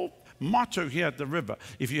a whole motto here at the river.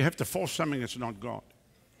 If you have to force something, it's not God.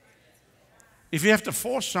 If you have to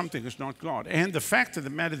force something, it's not God. And the fact of the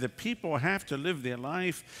matter that people have to live their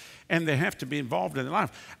life and they have to be involved in their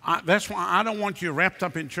life. That's why I don't want you wrapped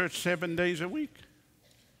up in church 7 days a week,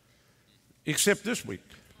 except this week.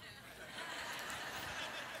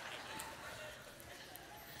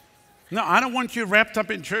 No, I don't want you wrapped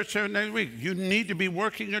up in church 7 days a week. You need to be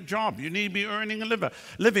working a job. You need to be earning a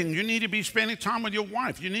living. You need to be spending time with your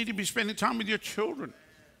wife. You need to be spending time with your children.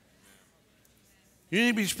 You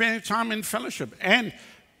need to be spending time in fellowship. And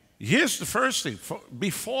here's the first thing.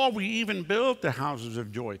 Before we even build the houses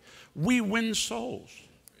of joy, we win souls.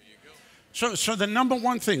 So the number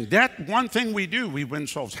one thing, that one thing we do, we win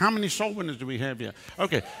souls. How many soul winners do we have here?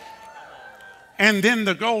 Okay. And then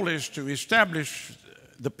the goal is to establish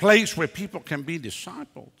the place where people can be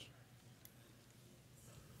discipled.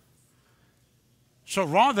 So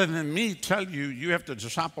rather than me tell you, you have to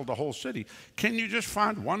disciple the whole city, can you just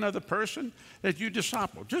find one other person that you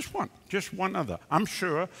disciple? Just one other. I'm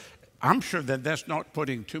sure that that's not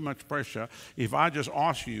putting too much pressure if I just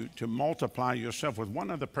ask you to multiply yourself with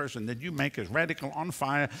one other person that you make as radical, on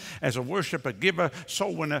fire, as a worshiper, giver,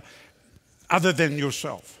 soul winner, other than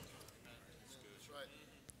yourself.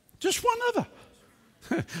 Just one other.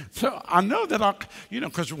 So I know that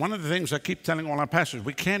because one of the things I keep telling all our pastors,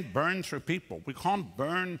 we can't burn through people. We can't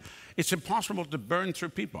burn. It's impossible to burn through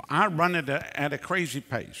people. I run it at a crazy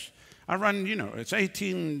pace. I run, it's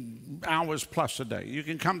 18 hours plus a day. You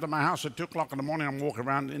can come to my house at 2 o'clock in the morning and walk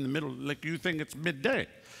around in the middle like you think it's midday.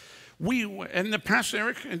 And the pastor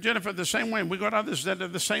Eric and Jennifer the same way. We got others that are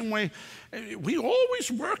the same way. We're always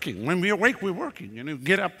working. When we're awake, we're working.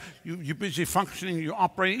 Get up, you're busy functioning, you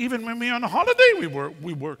operate. Even when we're on a holiday,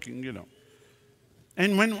 we're working,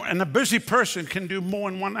 And a busy person can do more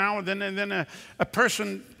in 1 hour than a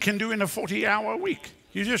person can do in a 40-hour week.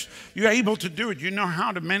 You're able to do it. You know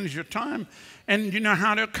how to manage your time, and you know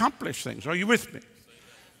how to accomplish things. Are you with me?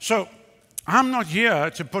 So I'm not here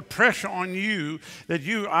to put pressure on you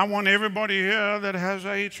I want everybody here that has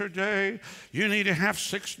a church, you need to have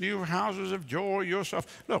 6 new houses of joy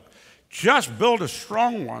yourself. Look, just build a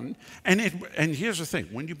strong one, and here's the thing.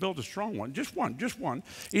 When you build a strong one, just one,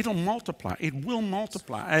 it'll multiply. It will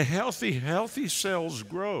multiply. A healthy cells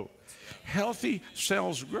grow. Healthy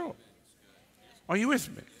cells grow. Are you with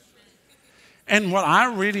me? And what I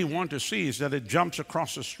really want to see is that it jumps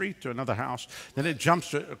across the street to another house, then it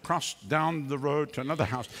jumps across down the road to another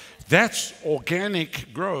house. That's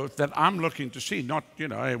organic growth that I'm looking to see, not,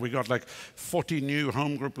 hey, we got like 40 new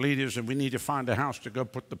home group leaders and we need to find a house to go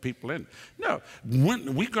put the people in. No,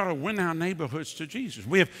 we got to win our neighborhoods to Jesus.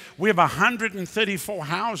 We have 134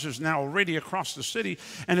 houses now already across the city,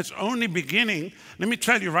 and it's only beginning. Let me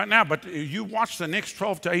tell you right now, but you watch the next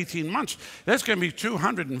 12 to 18 months, there's going to be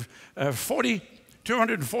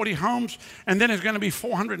 240 homes, and then it's going to be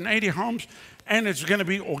 480 homes, and it's going to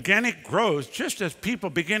be organic growth just as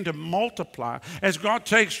people begin to multiply, as God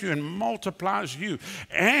takes you and multiplies you.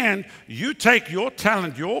 And you take your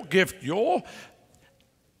talent, your gift, your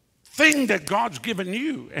thing that God's given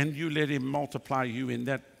you, and you let Him multiply you in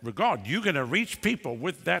that regard. You're going to reach people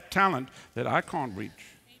with that talent that I can't reach.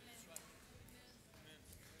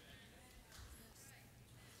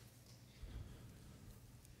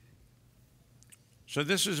 So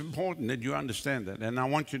this is important that you understand that. And I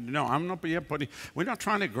want you to know, we're not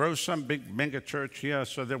trying to grow some big mega church here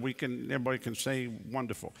so that everybody can say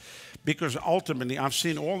wonderful. Because ultimately, I've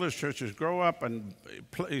seen all those churches grow up and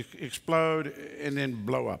explode and then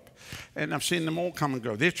blow up. And I've seen them all come and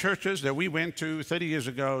go. There are churches that we went to 30 years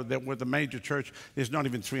ago that were the major church. There's not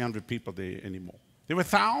even 300 people there anymore. There were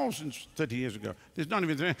thousands 30 years ago. There's not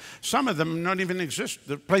even, some of them don't even exist.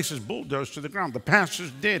 The place is bulldozed to the ground. The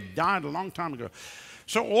pastor's dead, died a long time ago.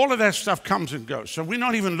 So all of that stuff comes and goes. So we're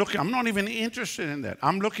not even looking, I'm not even interested in that.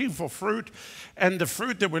 I'm looking for fruit, and the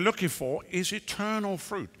fruit that we're looking for is eternal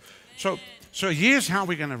fruit. So here's how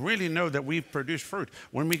we're going to really know that we've produced fruit.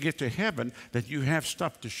 When we get to heaven, that you have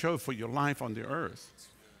stuff to show for your life on the earth.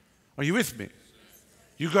 Are you with me?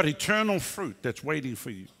 You've got eternal fruit that's waiting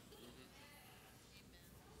for you.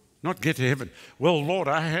 Not get to heaven. Well, Lord,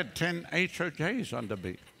 I had 10 HOJs under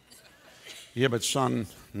me. Yeah, but son,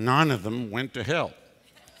 9 of them went to hell.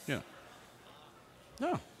 Yeah.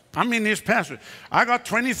 No. I mean, this pastor, I got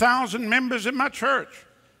 20,000 members in my church.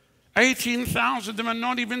 18,000 of them are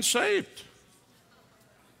not even saved.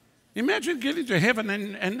 Imagine getting to heaven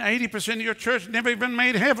and 80% of your church never even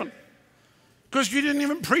made heaven because you didn't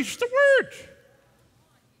even preach the word.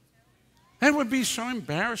 That would be so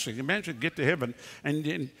embarrassing. Imagine get to heaven and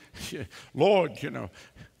then, Lord,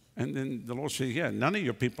 and then the Lord says, yeah, none of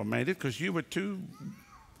your people made it because you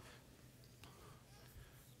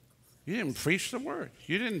didn't preach the word.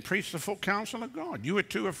 You didn't preach the full counsel of God. You were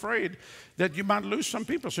too afraid that you might lose some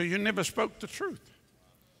people, so you never spoke the truth.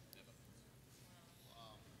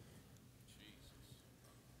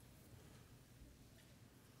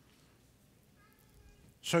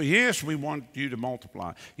 So yes, we want you to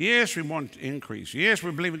multiply. Yes, we want increase. Yes,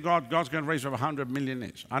 we believe in God. God's going to raise up 100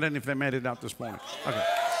 millionaires. I don't know if they made it out this morning. Okay.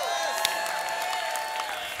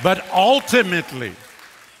 But ultimately,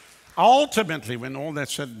 when all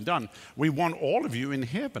that's said and done, we want all of you in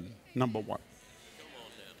heaven, number one.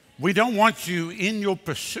 We don't want you in your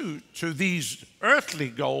pursuit to these earthly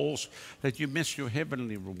goals that you miss your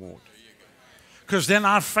heavenly reward. Because then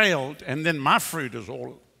I failed, and then my fruit is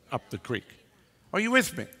all up the creek. Are you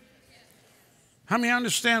with me? How many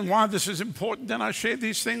understand why this is important that I share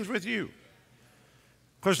these things with you?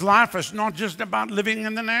 Because life is not just about living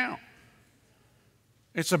in the now.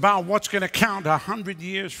 It's about what's going to count 100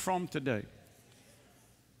 years from today.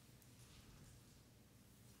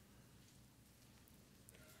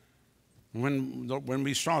 When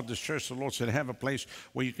we started this church, the Lord said, have a place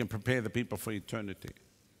where you can prepare the people for eternity.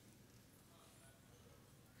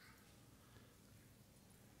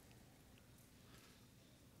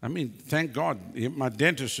 I mean, thank God, my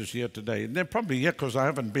dentist is here today. And they're probably here because I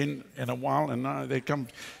haven't been in a while, and they come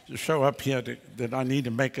to show up here that I need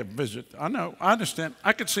to make a visit. I know, I understand.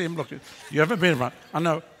 I could see him looking. You haven't been around. I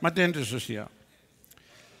know, my dentist is here.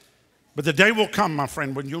 But the day will come, my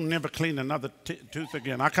friend, when you'll never clean another tooth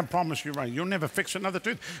again. I can promise you right. You'll never fix another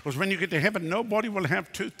tooth. Because when you get to heaven, nobody will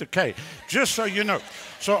have tooth decay. Just so you know.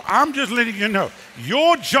 So I'm just letting you know.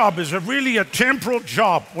 Your job is really a temporal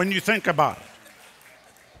job when you think about it.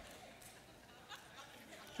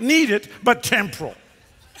 Needed, but temporal.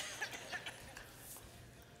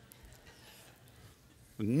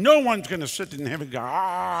 No one's going to sit in heaven and go,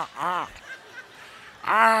 ah, ah,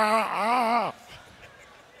 ah,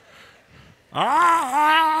 ah,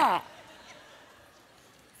 ah.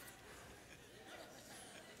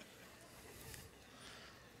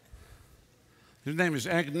 His name is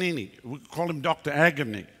Agnini. We call him Dr.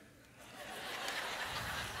 Agony.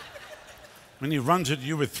 When he runs at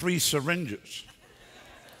you with 3 syringes.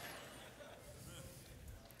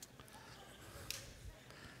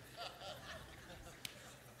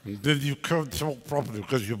 And then you can't talk properly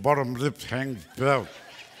because your bottom lip hangs down.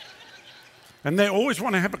 And they always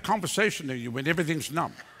want to have a conversation with you when everything's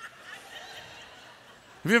numb.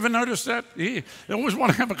 Have you ever noticed that? They always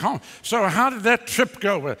want to have a conversation. So how did that trip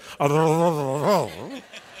go?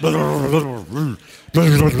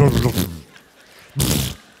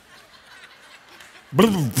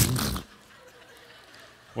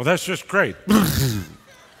 Well, that's just great.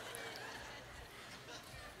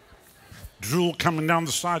 Drool coming down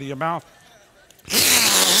the side of your mouth.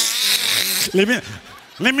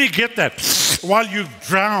 Let me get that while you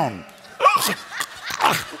drown.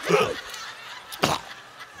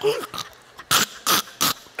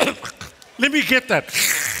 Let me get that.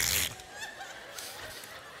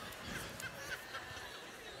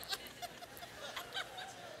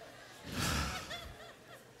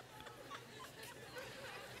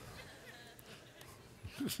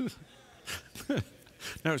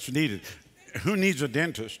 No, it's needed. Who needs a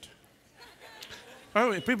dentist?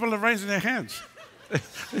 Oh, people are raising their hands.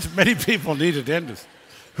 There's many people need a dentist.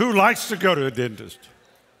 Who likes to go to a dentist?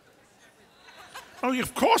 Oh,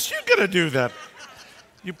 of course you're going to do that.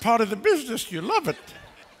 You're part of the business. You love it.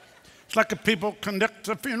 It's like if people conduct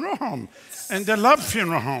a funeral home, and they love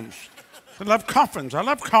funeral homes. They love coffins. I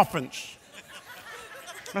love coffins.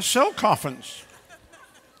 I sell coffins.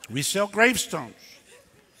 We sell gravestones.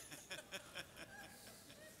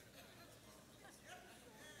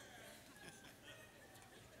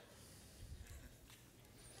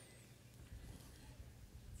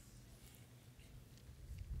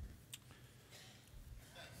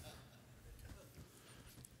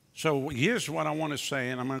 So here's what I want to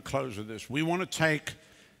say, and I'm going to close with this. We want to take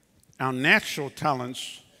our natural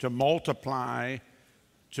talents to multiply,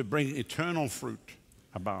 to bring eternal fruit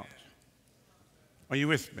about. Are you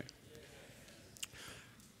with me?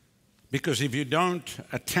 Because if you don't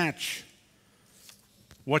attach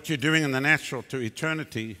what you're doing in the natural to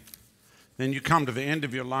eternity, then you come to the end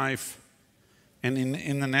of your life, and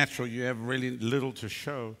in the natural you have really little to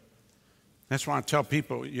show. That's why I tell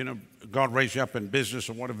people, you know, God raised you up in business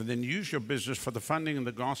or whatever, then use your business for the funding of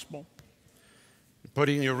the gospel,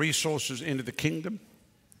 putting your resources into the kingdom.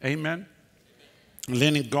 Amen.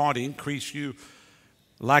 Letting God increase you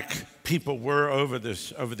like people were over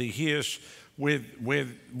the years with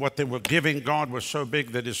what they were giving. God was so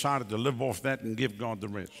big they decided to live off that and give God the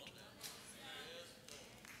rest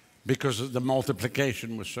because the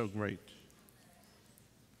multiplication was so great.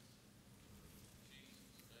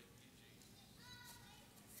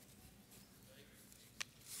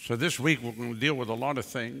 So this week we're going to deal with a lot of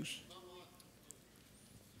things.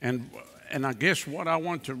 And I guess what I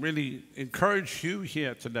want to really encourage you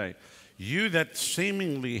here today, you that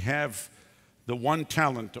seemingly have the one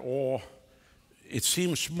talent, or it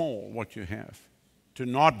seems small what you have, to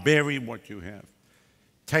not bury what you have.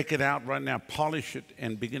 Take it out right now, polish it,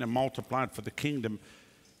 and begin to multiply it for the kingdom.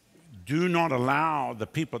 Do not allow the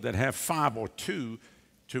people that have 5 or 2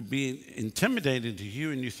 to be intimidated to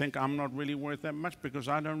you, and you think, I'm not really worth that much because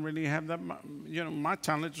I don't really have that much, you know, my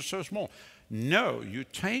talents are so small. No, you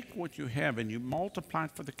take what you have and you multiply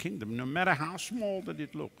it for the kingdom, no matter how small that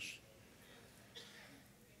it looks.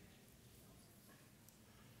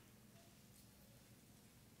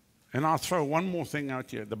 And I'll throw one more thing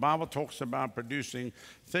out here. The Bible talks about producing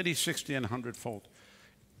 30, 60, and 100-fold.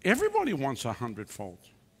 Everybody wants 100-fold.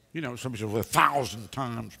 You know, somebody says, well, 1,000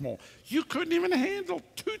 times more. You couldn't even handle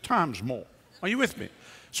 2 times more. Are you with me?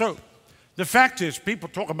 So the fact is, people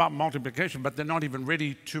talk about multiplication, but they're not even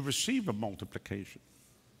ready to receive a multiplication.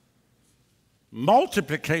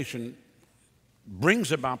 Multiplication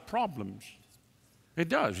brings about problems. It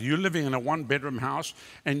does. You're living in a 1-bedroom house,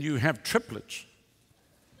 and you have triplets.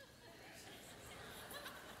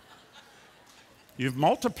 You've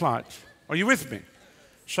multiplied. Are you with me?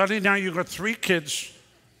 Suddenly now you've got 3 kids.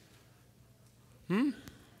 You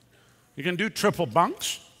can do triple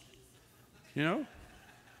bunks, you know,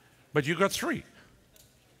 but you got 3.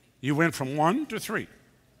 You went from 1 to 3.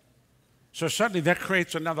 So suddenly that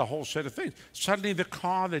creates another whole set of things. Suddenly the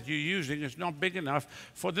car that you're using is not big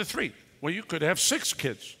enough for the 3. Well, you could have 6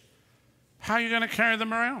 kids. How are you going to carry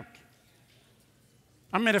them around?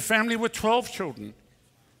 I met a family with 12 children.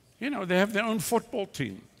 You know, they have their own football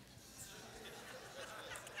team.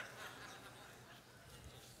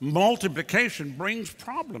 Multiplication brings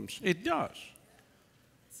problems. It does.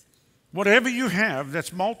 Whatever you have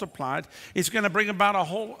that's multiplied, it's going to bring about a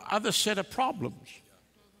whole other set of problems.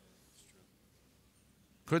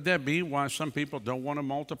 Could that be why some people don't want to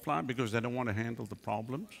multiply? Because they don't want to handle the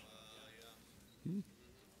problems?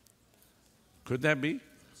 Could that be?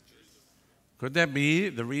 Could that be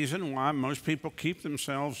the reason why most people keep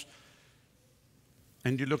themselves?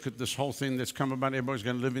 And you look at this whole thing that's come about, everybody's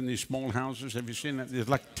going to live in these small houses. Have you seen that? It's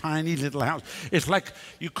like tiny little house. It's like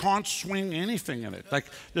you can't swing anything in it. Like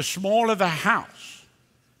the smaller the house.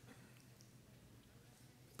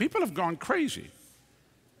 People have gone crazy.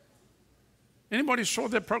 Anybody saw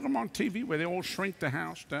that program on TV where they all shrink the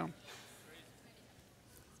house down?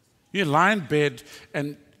 You lie in bed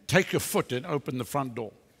and take your foot and open the front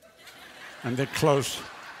door. And they're closed.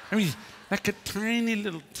 I mean, like a tiny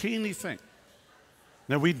little teeny thing.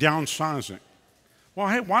 Now we're downsizing. Well,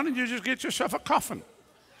 hey, why don't you just get yourself a coffin?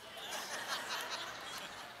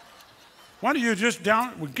 Why don't you just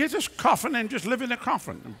get this coffin and just live in a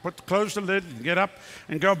coffin and close the lid and get up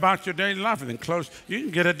and go about your daily life and then close. You can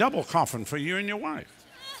get a double coffin for you and your wife.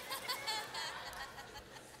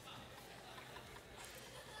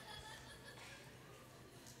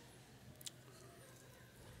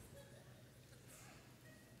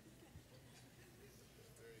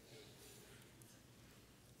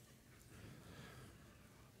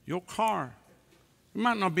 Your car, it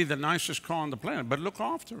might not be the nicest car on the planet, but look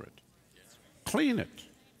after it. Clean it.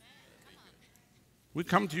 We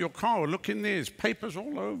come to your car, look in there, there's papers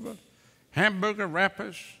all over, hamburger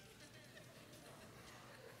wrappers,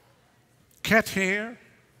 cat hair.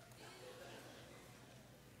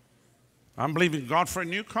 I'm believing God for a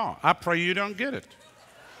new car. I pray you don't get it.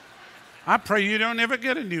 I pray you don't ever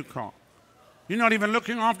get a new car. You're not even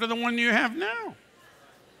looking after the one you have now.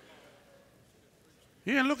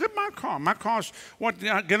 Yeah, look at my car. My car's going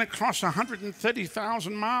to cost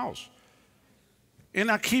 130,000 miles. And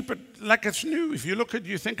I keep it like it's new. If you look at it,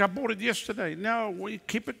 you think I bought it yesterday. No, we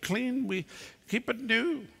keep it clean. We keep it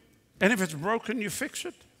new. And if it's broken, you fix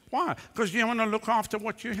it. Why? Because you want to look after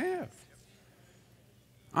what you have.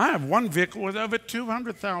 I have one vehicle with over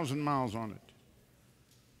 200,000 miles on it.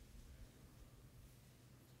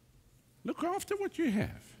 Look after what you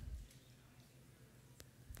have.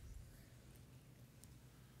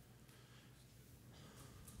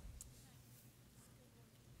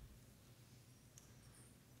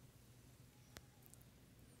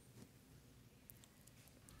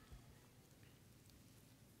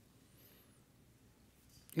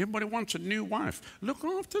 Everybody wants a new wife. Look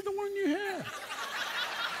after the one you have.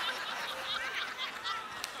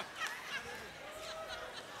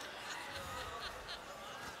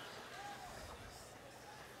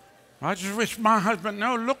 I just wish my husband,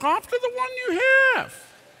 no, look after the one you have.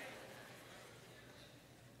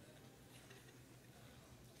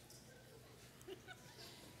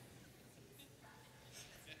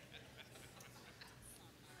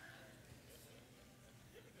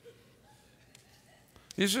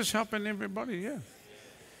 Is this helping everybody? Yeah.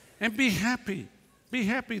 And be happy. Be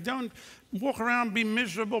happy. Don't walk around be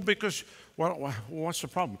miserable because, well, what's the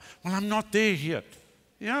problem? Well, I'm not there yet.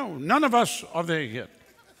 You know, none of us are there yet.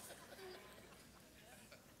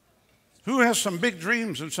 Who has some big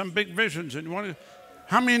dreams and some big visions? And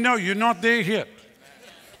how many know you're not there yet?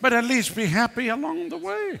 But at least be happy along the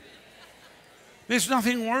way. There's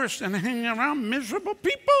nothing worse than hanging around miserable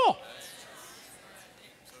people.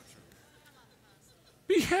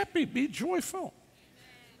 Be happy, be joyful.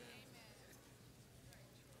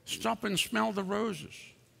 Stop and smell the roses.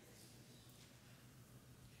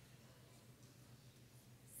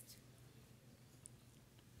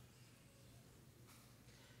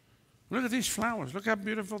 Look at these flowers. Look how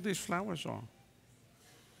beautiful these flowers are.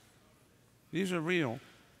 These are real.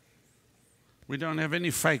 We don't have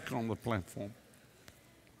any fake on the platform.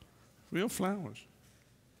 Real flowers.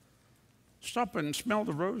 Stop and smell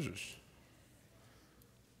the roses.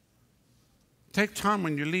 Take time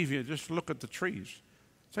when you leave here, just look at the trees.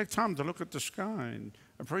 Take time to look at the sky and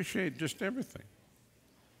appreciate just everything.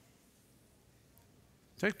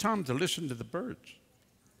 Take time to listen to the birds.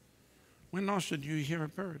 When last did you hear a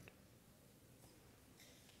bird?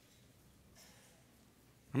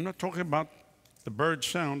 I'm not talking about the bird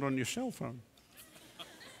sound on your cell phone.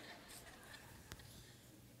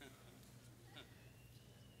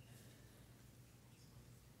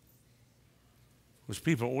 Because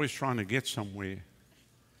people are always trying to get somewhere.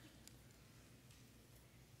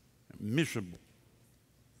 Miserable.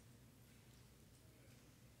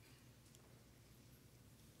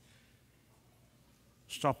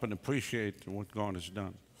 stop and appreciate what God has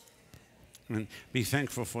done. And be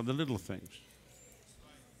thankful for the little things.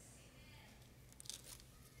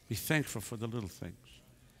 Be thankful for the little things.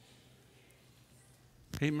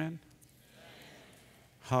 Amen.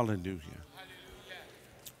 Hallelujah.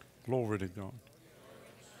 Glory to God.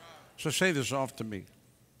 So say this after me.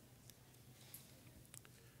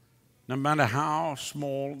 No matter how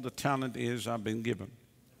small the talent is I've been given,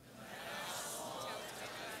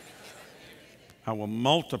 I will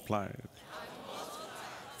multiply it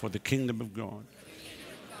for the kingdom of God.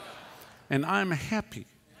 And I'm happy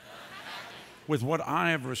with what I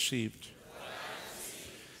have received,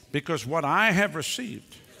 because what I have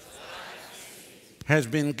received has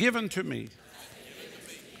been given to me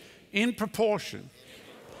in proportion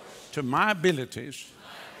to my abilities,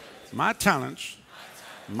 my talents,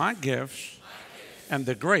 my gifts, and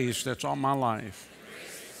the grace that's on my life.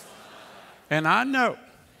 And I know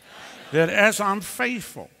that as I'm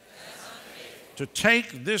faithful to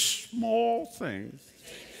take this small thing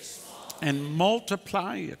and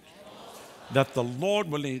multiply it, that the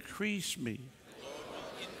Lord will increase me.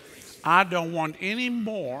 I don't want any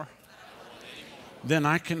more than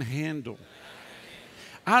I can handle.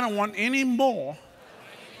 I don't want any more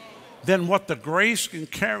than what the grace can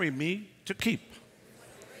carry me to keep.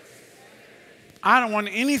 I don't want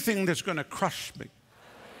anything that's going to crush me.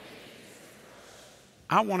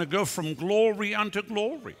 I want to go from glory unto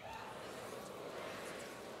glory.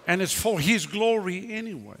 And it's for His glory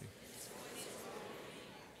anyway.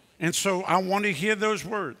 And so I want to hear those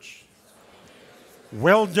words.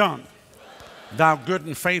 Well done, thou good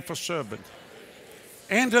and faithful servant.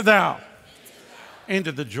 Enter thou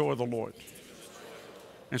into the joy of the Lord.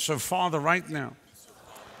 And so, Father, right now,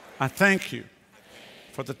 I thank you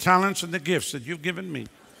for the talents and the gifts that you've given me.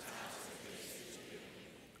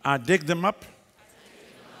 I dig them up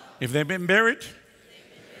if they've been buried,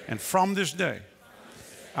 and from this day,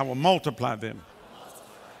 I will multiply them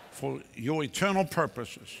for your eternal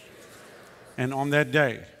purposes. And on that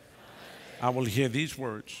day, I will hear these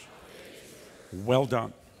words, well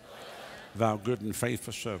done, thou good and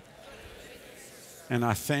faithful servant. And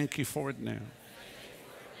I thank you for it now.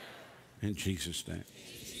 In Jesus' name.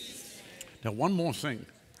 Now, one more thing.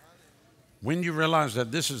 When you realize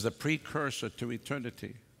that this is the precursor to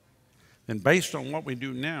eternity, then based on what we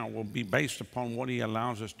do now will be based upon what He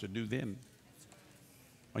allows us to do then.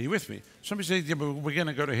 Are you with me? Somebody says, yeah, but we're going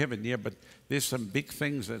to go to heaven. Yeah, but there's some big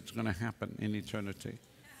things that's going to happen in eternity.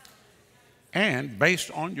 And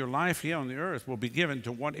based on your life here on the earth will be given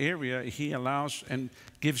to what area He allows and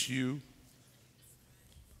gives you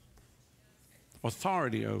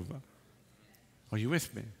authority over. Are you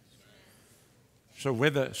with me? So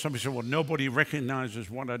whether somebody said, well, nobody recognizes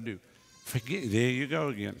what I do. Forget, there you go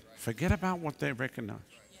again. Forget about what they recognize.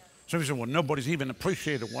 Somebody said, well, nobody's even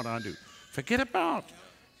appreciated what I do. Forget about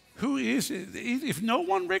who is it. If no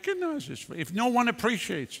one recognizes, if no one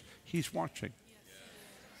appreciates, He's watching.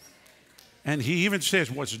 And He even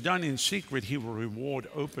says what's done in secret, He will reward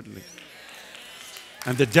openly.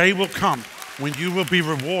 And the day will come when you will be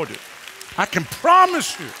rewarded. I can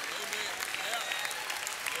promise you.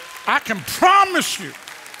 I can promise you,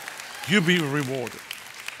 you'll be rewarded.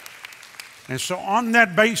 And so on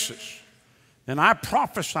that basis, then I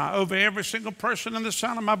prophesy over every single person in the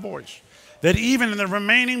sound of my voice that even in the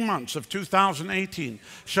remaining months of 2018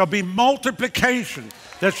 shall be multiplication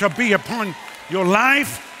that shall be upon your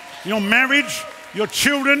life, your marriage, your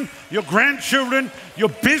children, your grandchildren, your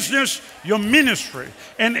business, your ministry,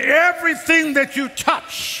 and everything that you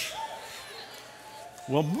touch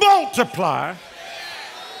will multiply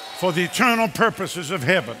for the eternal purposes of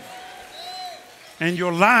heaven. And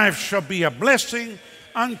your life shall be a blessing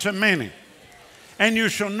unto many. And you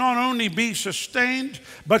shall not only be sustained,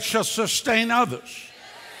 but shall sustain others.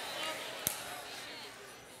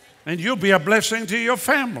 And you'll be a blessing to your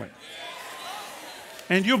family.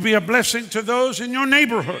 And you'll be a blessing to those in your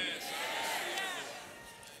neighborhood.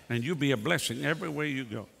 And you'll be a blessing everywhere you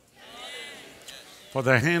go. For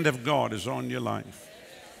the hand of God is on your life.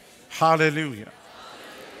 Hallelujah.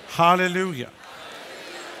 Hallelujah.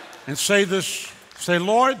 And say this, say,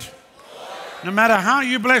 Lord, no matter how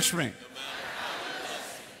you bless me,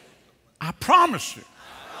 I promise you,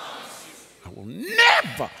 I will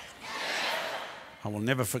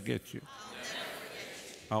never forget you.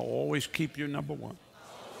 I'll always keep you number one.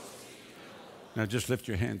 Now just lift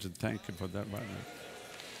your hands and thank Him for that right now.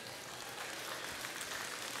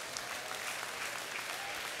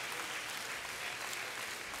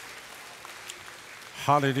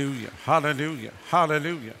 Hallelujah, hallelujah,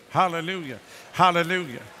 hallelujah, hallelujah,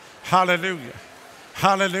 hallelujah, hallelujah,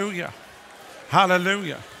 hallelujah,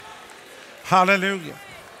 hallelujah, hallelujah.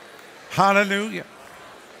 Hallelujah.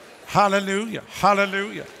 Hallelujah.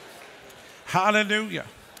 Hallelujah. Hallelujah.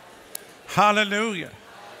 Hallelujah.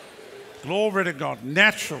 Glory to God.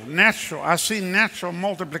 Natural. I see natural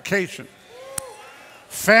multiplication.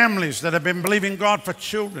 Families that have been believing God for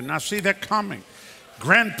children, I see that coming.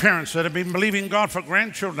 Grandparents that have been believing God for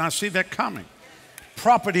grandchildren, I see that coming.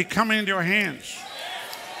 Property coming into your hands.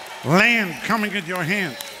 Land coming into your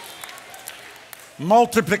hands.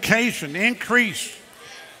 Multiplication, increase.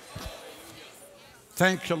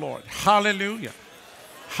 Thank you, Lord. Hallelujah.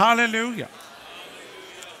 Hallelujah.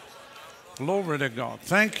 Glory to God.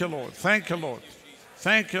 Thank you, Lord. Thank you, Lord.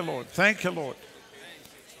 Thank you, Lord. Thank you, Lord.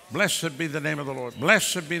 Blessed be the name of the Lord.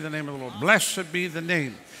 Blessed be the name of the Lord. Blessed be the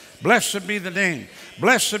name. Blessed be the name.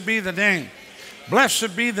 Blessed be the name.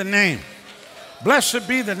 Blessed be the name. Blessed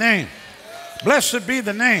be the name. Blessed be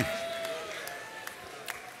the name.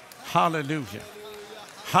 Hallelujah.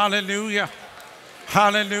 Hallelujah.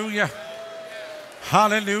 Hallelujah.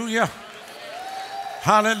 Hallelujah.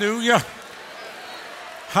 Hallelujah.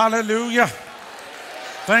 Hallelujah.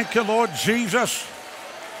 Thank you, Lord Jesus.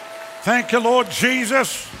 Thank you, Lord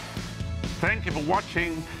Jesus. Thank you for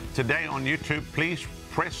watching today on YouTube. Please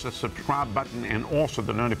press the subscribe button and also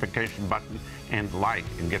the notification button and like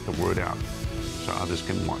and get the word out so others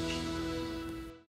can watch.